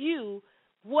tell you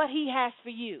what He has for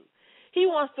you. He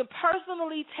wants to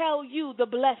personally tell you the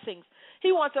blessings.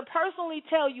 He wants to personally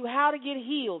tell you how to get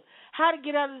healed, how to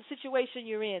get out of the situation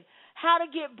you're in, how to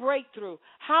get breakthrough,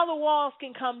 how the walls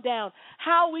can come down,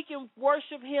 how we can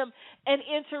worship Him and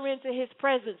enter into His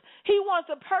presence. He wants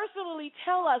to personally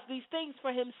tell us these things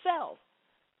for Himself.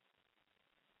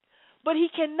 But He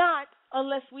cannot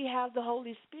unless we have the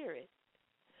Holy Spirit.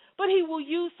 But He will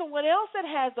use someone else that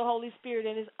has the Holy Spirit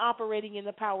and is operating in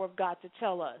the power of God to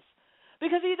tell us.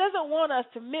 because he doesn't want us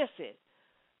to miss it.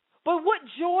 But what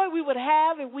joy we would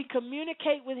have if we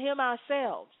communicate with him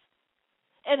ourselves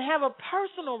and have a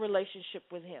personal relationship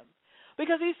with him.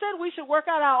 Because he said we should work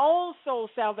out our own soul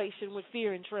salvation with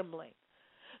fear and trembling.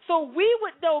 So we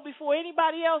would know before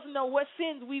anybody else know what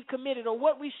sins we've committed or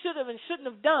what we should have and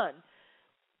shouldn't have done.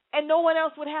 And no one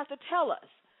else would have to tell us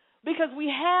because we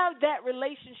have that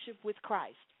relationship with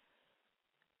Christ.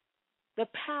 The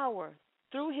power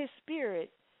through his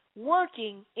Spirit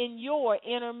working in your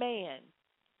inner man.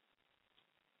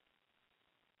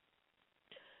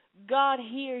 God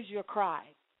hears your cry.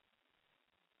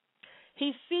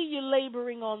 He sees you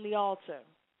laboring on the altar.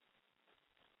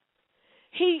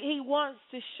 He wants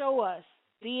to show us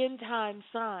the end time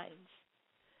signs.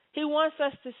 He wants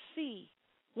us to see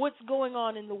what's going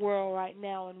on in the world right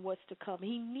now and what's to come.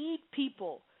 He needs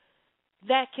people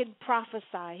that can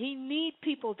prophesy. He needs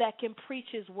people that can preach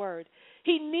his word.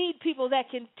 He needs people that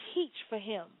can teach for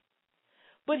him.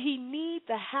 But he needs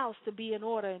the house to be in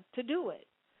order to do it.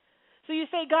 So you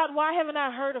say, God, why haven't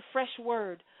I heard a fresh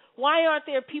word? Why aren't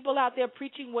there people out there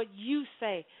preaching what you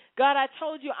say? God, I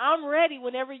told you I'm ready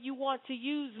whenever you want to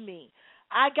use me.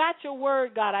 I got your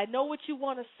word, God. I know what you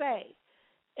want to say.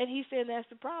 And he's saying that's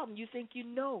the problem. You think you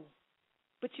know,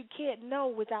 but you can't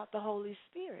know without the Holy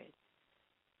Spirit.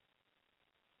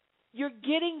 You're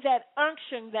getting that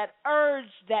unction, that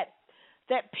urge, that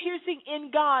piercing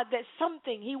in God, that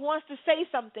something. He wants to say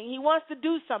something. He wants to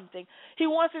do something. He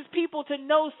wants his people to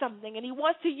know something, and he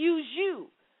wants to use you.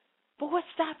 But what's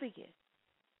stopping it?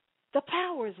 The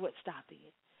power is what's stopping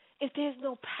it. If there's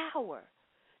no power,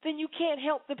 then you can't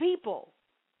help the people.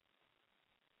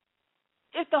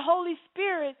 If the Holy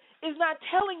Spirit is not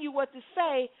telling you what to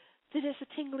say, then it's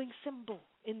a tingling cymbal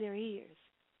in their ears,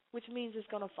 which means it's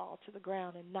going to fall to the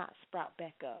ground and not sprout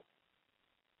back up.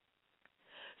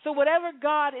 So whatever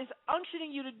God is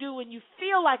unctioning you to do and you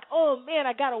feel like, oh, man,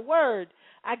 I got a word.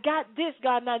 I got this,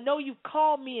 God, and I know you've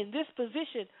called me in this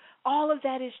position. All of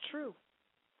that is true.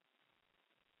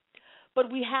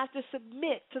 But we have to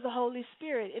submit to the Holy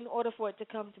Spirit in order for it to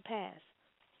come to pass,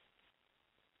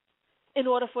 in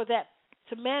order for that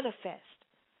to manifest.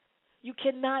 You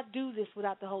cannot do this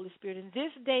without the Holy Spirit. In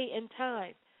this day and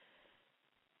time,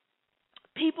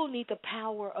 people need the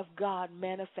power of God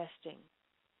manifesting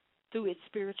through its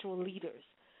spiritual leaders.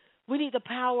 We need the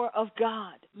power of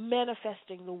God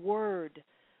manifesting the word,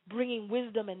 bringing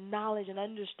wisdom and knowledge and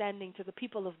understanding to the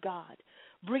people of God,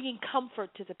 bringing comfort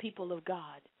to the people of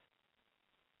God.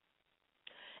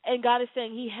 And God is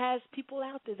saying he has people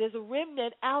out there. There's a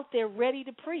remnant out there ready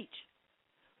to preach,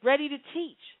 ready to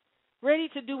teach, ready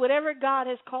to do whatever God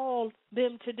has called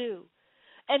them to do.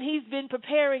 And he's been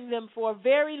preparing them for a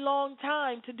very long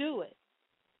time to do it,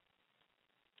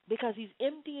 because he's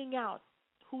emptying out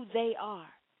who they are.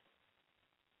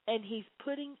 And he's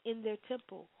putting in their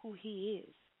temple who he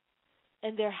is.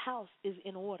 And their house is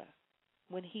in order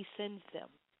when he sends them,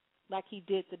 like he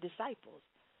did the disciples.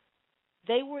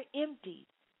 They were emptied.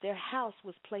 Their house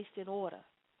was placed in order.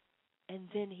 And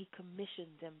then he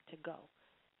commissioned them to go.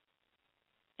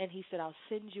 And he said, I'll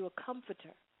send you a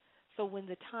comforter. So when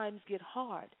the times get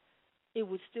hard, it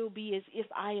would still be as if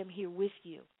I am here with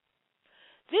you.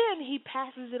 Then he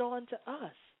passes it on to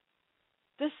us.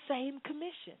 The same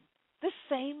commission, the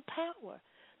same power,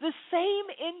 the same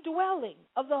indwelling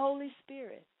of the Holy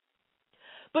Spirit.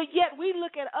 But yet we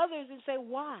look at others and say,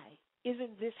 why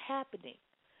isn't this happening?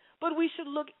 But we should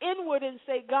look inward and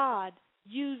say, God,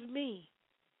 use me,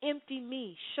 empty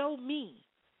me, show me.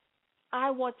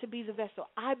 I want to be the vessel.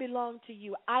 I belong to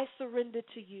you. I surrender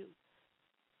to you.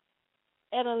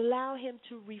 And allow him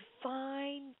to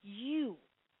refine you.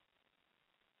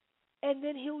 And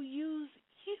then he'll use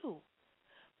you.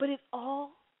 But it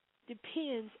all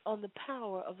depends on the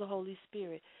power of the Holy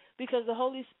Spirit, because the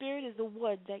Holy Spirit is the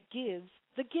one that gives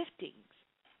the giftings.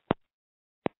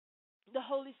 The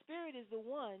Holy Spirit is the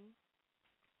one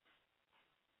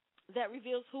that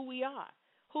reveals who we are,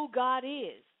 who God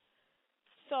is.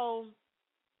 So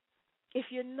if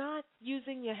you're not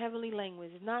using your heavenly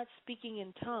language, not speaking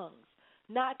in tongues,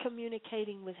 not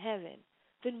communicating with heaven,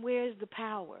 then where's the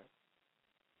power?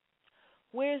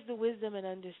 Where's the wisdom and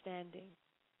understanding?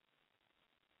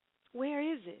 Where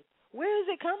is it? Where is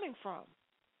it coming from?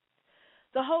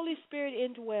 The Holy Spirit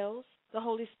indwells. The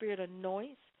Holy Spirit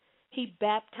anoints. He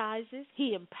baptizes.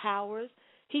 He empowers.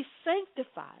 He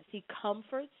sanctifies. He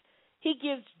comforts. He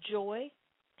gives joy.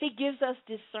 He gives us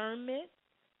discernment.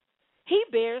 He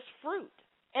bears fruit.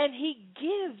 And he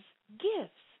gives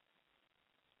gifts.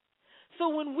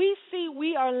 So when we see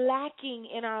we are lacking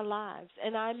in our lives,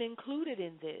 and I'm included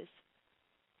in this,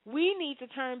 we need to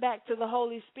turn back to the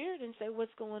Holy Spirit and say,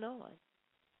 what's going on?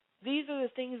 These are the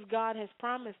things God has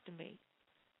promised to me.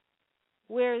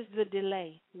 Where is the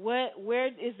delay? Where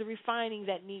is the refining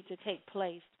that needs to take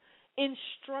place?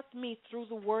 Instruct me through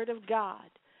the Word of God.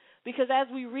 Because as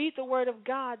we read the Word of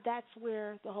God, that's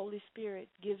where the Holy Spirit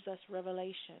gives us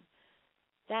revelation.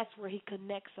 That's where He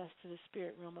connects us to the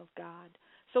spirit realm of God.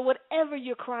 So whatever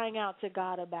you're crying out to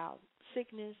God about,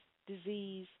 sickness,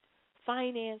 disease,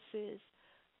 finances,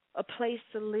 a place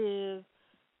to live,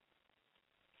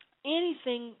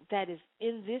 anything that is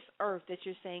in this earth that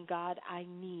you're saying, God, I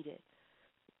need it.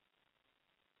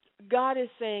 God is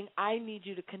saying, I need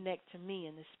you to connect to me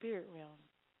in the spirit realm,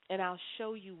 and I'll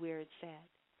show you where it's at.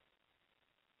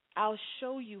 I'll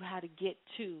show you how to get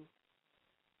to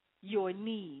your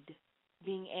need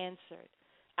being answered.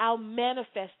 I'll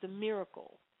manifest the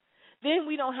miracle. Then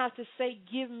we don't have to say,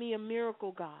 give me a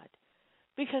miracle, God,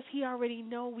 because He already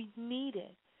knows we need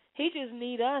it. He just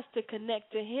needs us to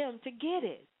connect to Him to get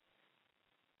it.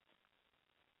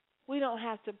 We don't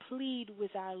have to plead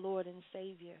with our Lord and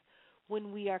Savior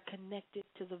when we are connected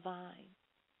to the vine.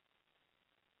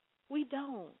 We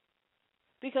don't.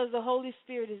 Because the Holy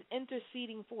Spirit is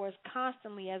interceding for us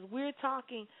constantly. As we're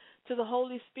talking to the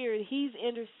Holy Spirit, He's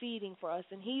interceding for us.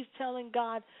 And He's telling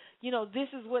God, this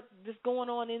is what's going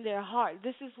on in their heart.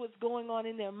 This is what's going on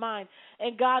in their mind.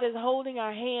 And God is holding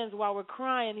our hands while we're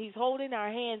crying. He's holding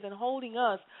our hands and holding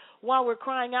us while we're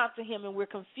crying out to Him, and we're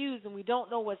confused and we don't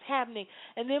know what's happening.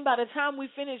 And then by the time we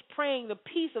finish praying, the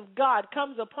peace of God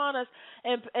comes upon us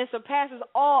and surpasses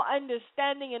all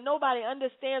understanding, and nobody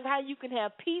understands how you can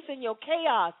have peace in your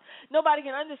chaos. Nobody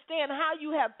can understand how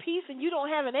you have peace and you don't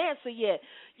have an answer yet.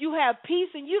 You have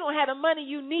peace and you don't have the money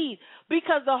you need,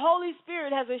 because the Holy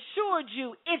Spirit has assured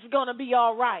you it's going to be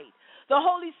all right. The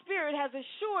Holy Spirit has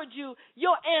assured you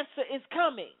your answer is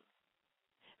coming.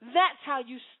 That's how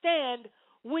you stand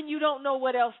when you don't know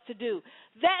what else to do.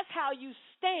 That's how you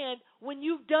stand when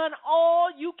you've done all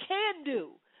you can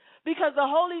do, because the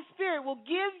Holy Spirit will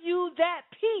give you that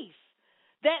peace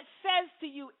that says to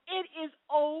you, it is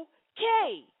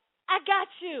okay. I got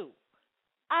you.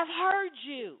 I've heard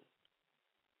you.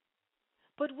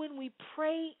 But when we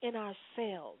pray in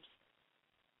ourselves,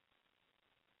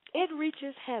 it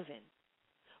reaches heaven.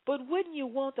 But wouldn't you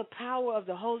want the power of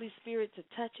the Holy Spirit to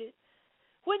touch it?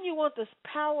 Wouldn't you want the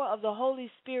power of the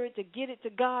Holy Spirit to get it to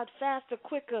God faster,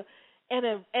 quicker, and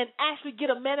actually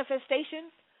get a manifestation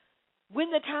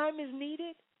when the time is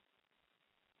needed?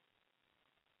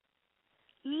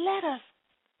 Let us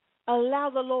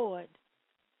allow the Lord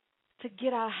to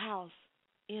get our house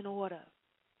in order.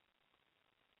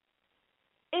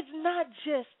 It's not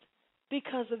just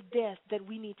because of death that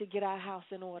we need to get our house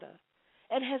in order.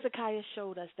 And Hezekiah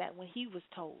showed us that when he was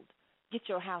told, get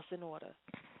your house in order.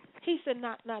 He said,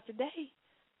 not today,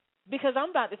 because I'm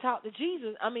about to talk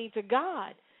to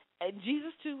God, and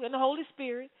Jesus too, and the Holy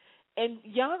Spirit, and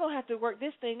y'all going to have to work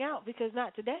this thing out, because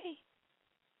not today.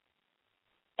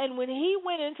 And when he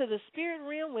went into the spirit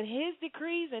realm with his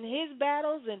decrees and his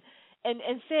battles and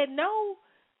said, no,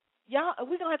 y'all,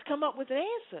 we're going to have to come up with an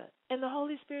answer. And the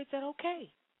Holy Spirit said,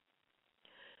 okay.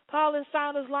 Paul and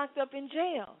Silas locked up in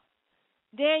jail.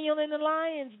 Daniel in the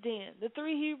lion's den, the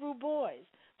 3 Hebrew boys.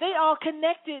 They all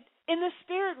connected in the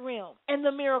spirit realm, and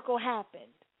the miracle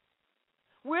happened.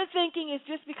 We're thinking it's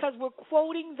just because we're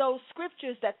quoting those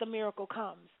scriptures that the miracle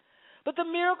comes. But the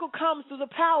miracle comes through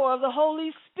the power of the Holy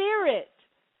Spirit.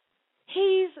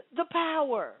 He's the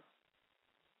power.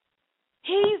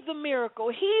 He's the miracle.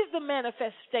 He's the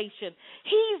manifestation.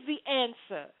 He's the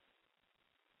answer.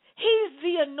 He's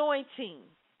the anointing.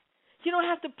 You don't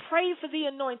have to pray for the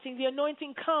anointing. The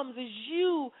anointing comes as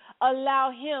you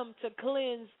allow Him to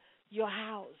cleanse your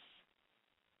house.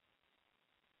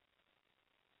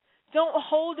 Don't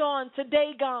hold on to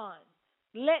Dagon.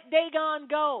 Let Dagon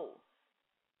go.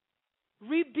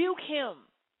 Rebuke him.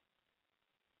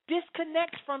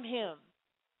 Disconnect from him.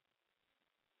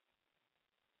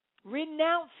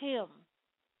 Renounce him.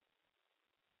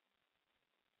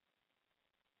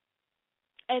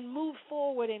 And move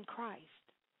forward in Christ,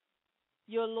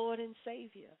 your Lord and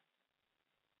Savior.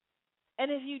 And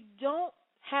if you don't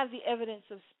have the evidence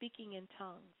of speaking in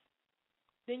tongues,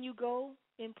 then you go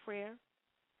in prayer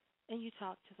and you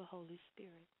talk to the Holy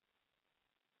Spirit.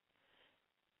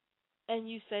 And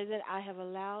you say that I have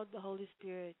allowed the Holy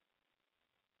Spirit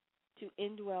to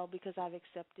indwell because I've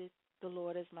accepted the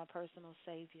Lord as my personal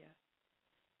Savior.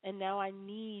 And now I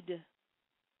need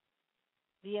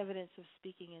the evidence of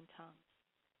speaking in tongues.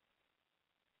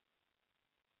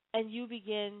 And you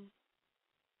begin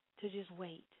to just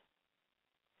wait.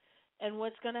 And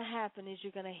what's going to happen is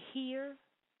you're going to hear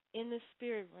in the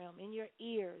spirit realm, in your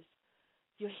ears,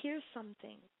 you'll hear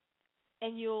something,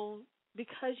 and you'll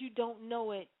Because you don't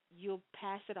know it, you'll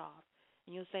pass it off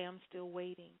and you'll say, I'm still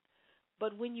waiting.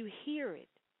 But when you hear it,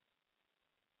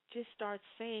 just start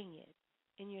saying it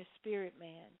in your spirit,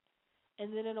 man,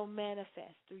 and then it'll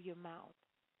manifest through your mouth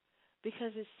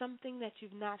because it's something that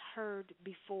you've not heard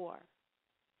before.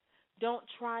 Don't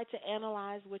try to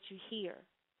analyze what you hear.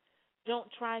 Don't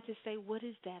try to say, what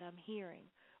is that I'm hearing?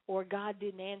 Or God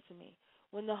didn't answer me.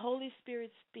 When the Holy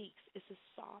Spirit speaks, it's a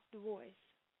soft voice.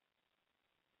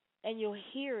 And you'll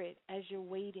hear it as you're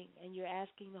waiting and you're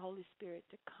asking the Holy Spirit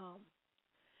to come.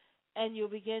 And you'll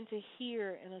begin to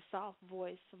hear in a soft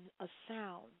voice a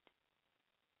sound.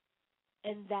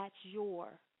 And that's your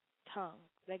tongue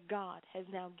that God has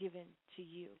now given to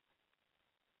you.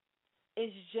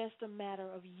 It's just a matter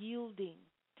of yielding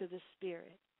to the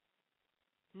Spirit.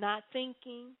 Not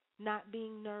thinking, not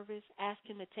being nervous. Ask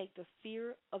Him to take the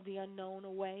fear of the unknown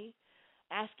away.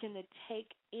 Ask Him to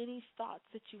take any thoughts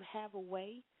that you have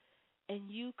away. And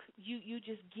you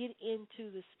just get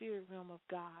into the spirit realm of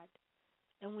God.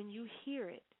 And when you hear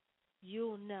it,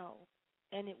 you'll know,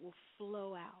 and it will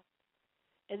flow out.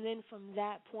 And then from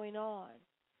that point on,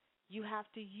 you have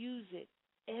to use it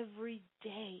every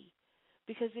day.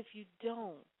 Because if you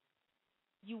don't,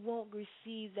 you won't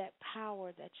receive that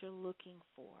power that you're looking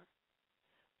for.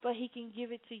 But He can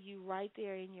give it to you right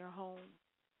there in your home.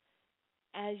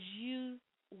 As you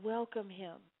welcome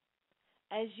Him,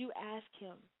 as you ask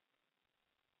Him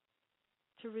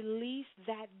to release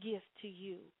that gift to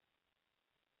you,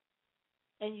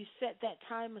 and you set that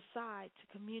time aside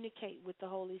to communicate with the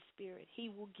Holy Spirit, He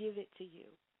will give it to you.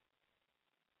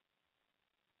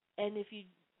 And if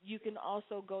you can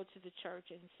also go to the church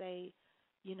and say,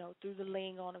 through the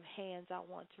laying on of hands, I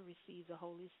want to receive the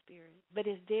Holy Spirit. But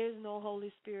if there's no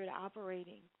Holy Spirit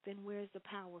operating, then where's the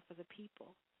power for the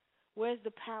people? Where's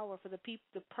the power for the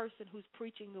person who's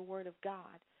preaching the Word of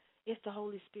God if the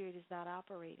Holy Spirit is not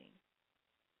operating?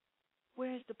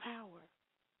 Where's the power?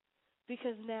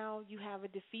 Because now you have a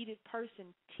defeated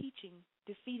person teaching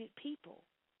defeated people.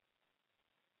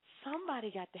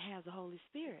 Somebody got to have the Holy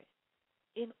Spirit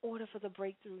in order for the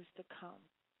breakthroughs to come.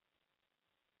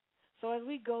 So as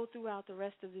we go throughout the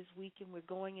rest of this week and we're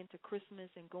going into Christmas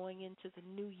and going into the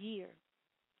new year,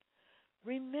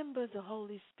 remember the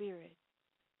Holy Spirit.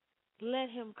 Let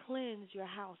Him cleanse your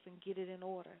house and get it in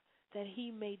order, that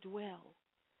He may dwell,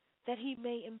 that He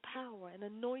may empower and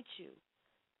anoint you,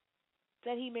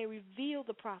 that He may reveal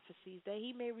the prophecies, that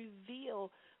He may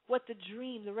reveal what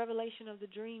the revelation of the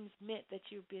dreams meant that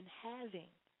you've been having.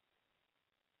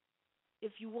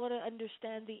 If you want to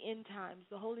understand the end times,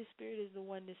 the Holy Spirit is the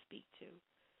one to speak to.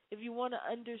 If you want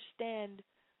to understand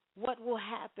what will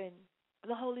happen,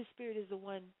 the Holy Spirit is the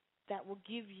one that will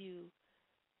give you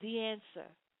the answer.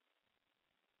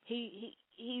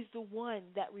 He's the one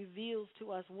that reveals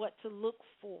to us what to look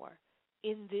for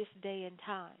in this day and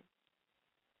time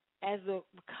as the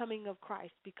coming of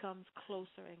Christ becomes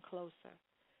closer and closer.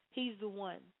 He's the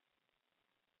one.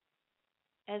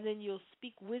 And then you'll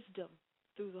speak wisdom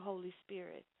through the Holy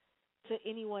Spirit to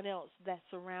anyone else that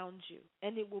surrounds you.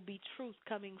 And it will be truth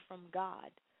coming from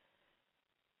God.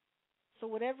 So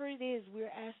whatever it is we're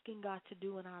asking God to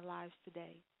do in our lives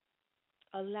today,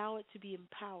 allow it to be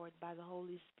empowered by the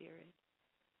Holy Spirit.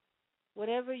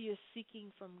 Whatever you're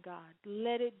seeking from God,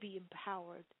 let it be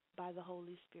empowered by the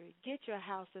Holy Spirit. Get your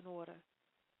house in order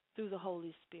through the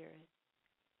Holy Spirit.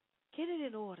 Get it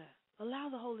in order. Allow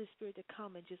the Holy Spirit to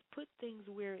come and just put things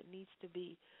where it needs to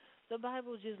be. The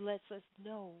Bible just lets us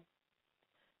know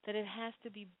that it has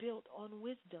to be built on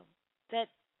wisdom, that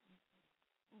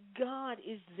God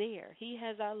is there. He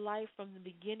has our life from the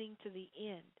beginning to the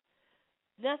end.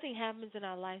 Nothing happens in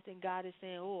our life and God is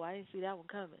saying, oh, I didn't see that one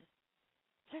coming.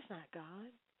 That's not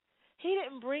God. He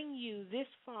didn't bring you this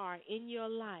far in your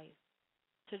life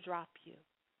to drop you.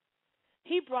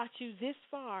 He brought you this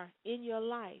far in your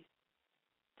life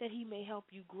that He may help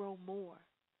you grow more.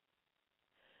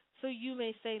 So you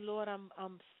may say, Lord,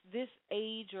 I'm this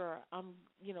age, or I'm,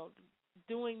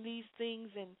 doing these things,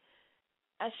 and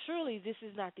surely this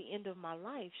is not the end of my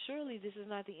life. Surely this is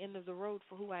not the end of the road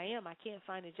for who I am. I can't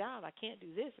find a job. I can't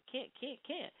do this. I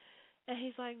can't. And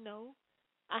He's like, no,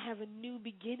 I have a new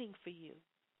beginning for you.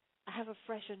 I have a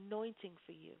fresh anointing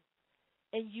for you.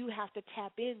 And you have to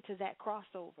tap into that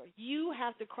crossover. You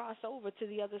have to cross over to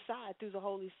the other side through the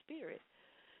Holy Spirit.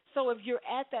 So if you're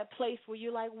at that place where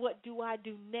you're like, what do I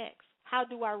do next? How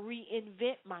do I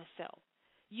reinvent myself?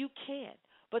 You can't.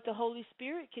 But the Holy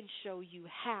Spirit can show you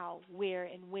how, where,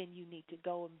 and when you need to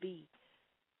go and be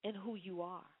and who you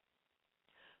are.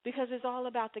 Because it's all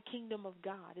about the kingdom of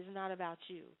God. It's not about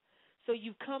you. So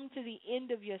you come to the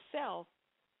end of yourself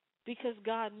because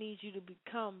God needs you to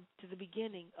become to the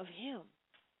beginning of Him.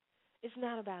 It's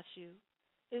not about you.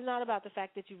 It's not about the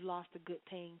fact that you've lost a good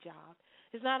paying job.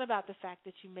 It's not about the fact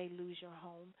that you may lose your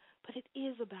home, but it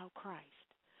is about Christ.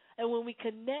 And when we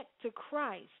connect to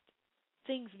Christ,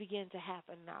 things begin to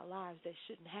happen in our lives that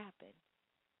shouldn't happen.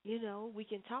 You know, we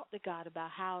can talk to God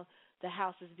about how the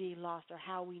house is being lost or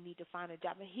how we need to find a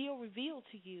job, and He'll reveal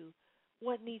to you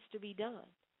what needs to be done.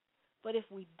 But if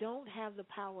we don't have the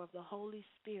power of the Holy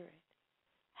Spirit,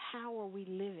 how are we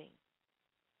living?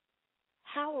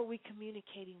 How are we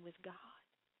communicating with God?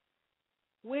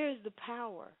 Where is the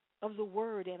power of the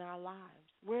Word in our lives?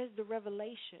 Where is the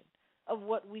revelation of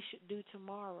what we should do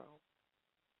tomorrow?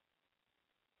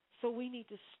 So we need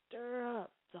to stir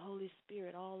up the Holy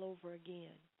Spirit all over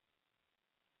again.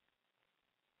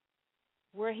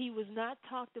 Where He was not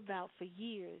talked about for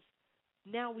years,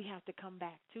 now we have to come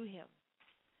back to Him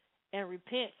and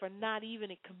repent for not even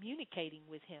communicating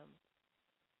with Him.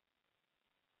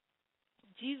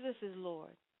 Jesus is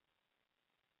Lord,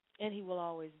 and He will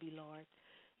always be Lord.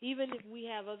 Even if we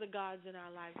have other gods in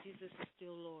our lives, Jesus is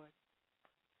still Lord.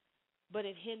 But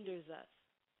it hinders us.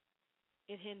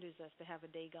 It hinders us to have a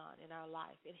Dagon in our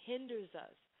life. It hinders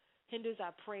us, hinders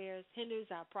our prayers, hinders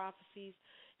our prophecies,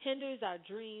 hinders our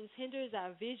dreams, hinders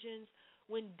our visions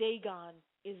when Dagon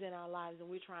is in our lives and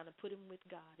we're trying to put Him with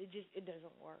God. It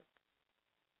doesn't work.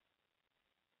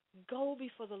 Go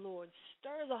before the Lord.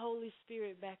 Stir the Holy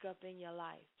Spirit back up in your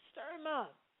life. Stir Him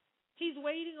up. He's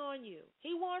waiting on you.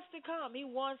 He wants to come. He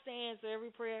wants to answer every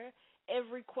prayer,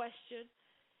 every question.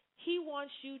 He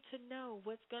wants you to know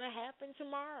what's going to happen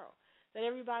tomorrow. That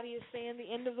everybody is saying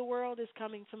the end of the world is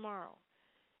coming tomorrow.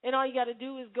 And all you got to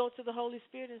do is go to the Holy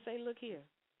Spirit and say, look here,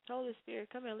 Holy Spirit,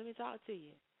 come here, let me talk to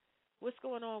you. What's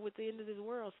going on with the end of this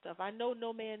world stuff? I know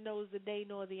no man knows the day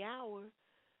nor the hour,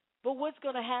 but what's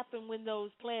going to happen when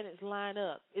those planets line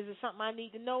up? Is it something I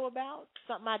need to know about?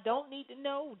 Something I don't need to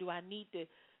know? Do I need to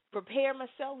prepare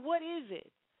myself? What is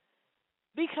it?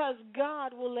 Because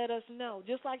God will let us know.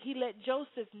 Just like He let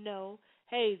Joseph know,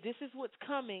 hey, this is what's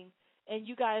coming, and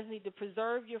you guys need to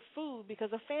preserve your food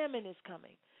because a famine is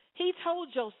coming. He told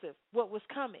Joseph what was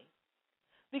coming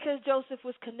because Joseph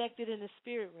was connected in the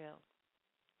spirit realm.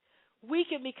 We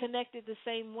can be connected the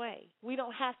same way. We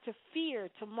don't have to fear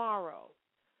tomorrow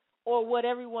or what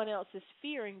everyone else is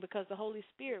fearing because the Holy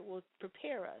Spirit will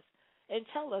prepare us and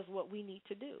tell us what we need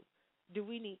to do. Do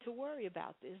we need to worry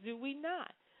about this? Do we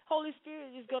not? Holy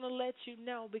Spirit is going to let you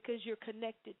know because you're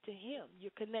connected to Him.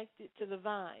 You're connected to the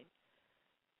vine.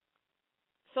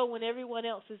 So when everyone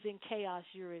else is in chaos,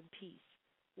 you're in peace.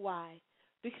 Why?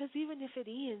 Because even if it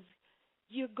ends,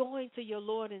 you're going to your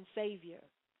Lord and Savior.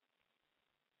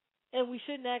 And we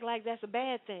shouldn't act like that's a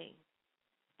bad thing.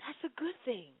 That's a good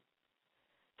thing.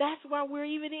 That's why we're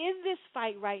even in this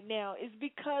fight right now, is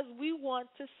because we want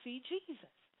to see Jesus.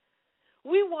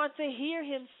 We want to hear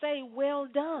Him say, well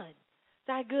done,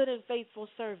 thy good and faithful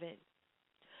servant.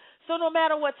 So no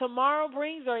matter what tomorrow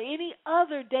brings or any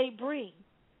other day brings,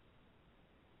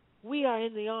 we are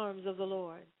in the arms of the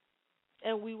Lord,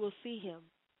 and we will see Him.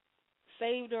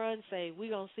 Saved or unsaved,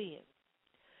 we're going to see Him.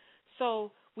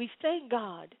 So we thank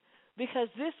God because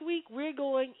this week we're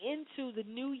going into the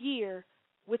new year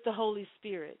with the Holy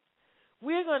Spirit.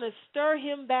 We're going to stir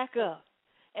Him back up,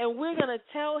 and we're going to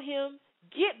tell Him,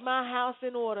 get my house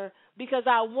in order because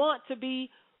I want to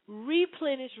be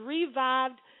replenished,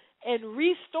 revived, and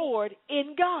restored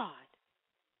in God.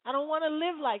 I don't want to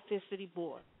live like this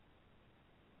anymore.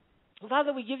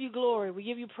 Father, we give you glory. We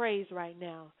give you praise right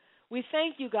now. We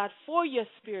thank you, God, for your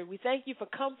Spirit. We thank you for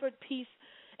comfort, peace,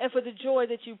 and for the joy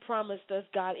that you promised us,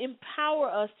 God. Empower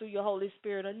us through your Holy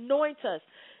Spirit. Anoint us.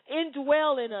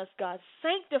 Indwell in us, God.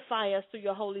 Sanctify us through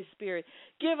your Holy Spirit.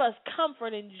 Give us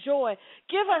comfort and joy.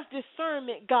 Give us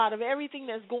discernment, God, of everything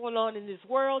that's going on in this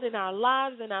world, in our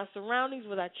lives, in our surroundings,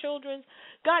 with our children.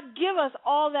 God, give us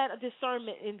all that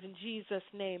discernment in Jesus'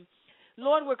 name.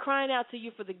 Lord, we're crying out to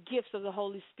you for the gifts of the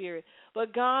Holy Spirit.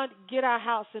 But, God, get our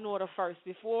house in order first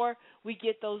before we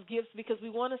get those gifts because we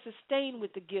want to sustain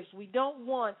with the gifts. We don't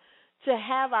want to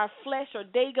have our flesh or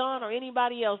Dagon or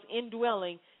anybody else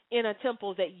indwelling in a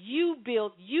temple that you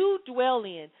built, you dwell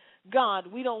in.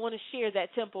 God, we don't want to share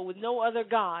that temple with no other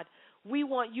God. We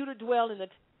want you to dwell in the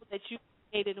temple that you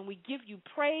created, and we give you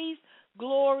praise,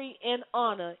 glory, and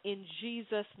honor in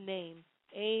Jesus' name.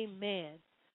 Amen.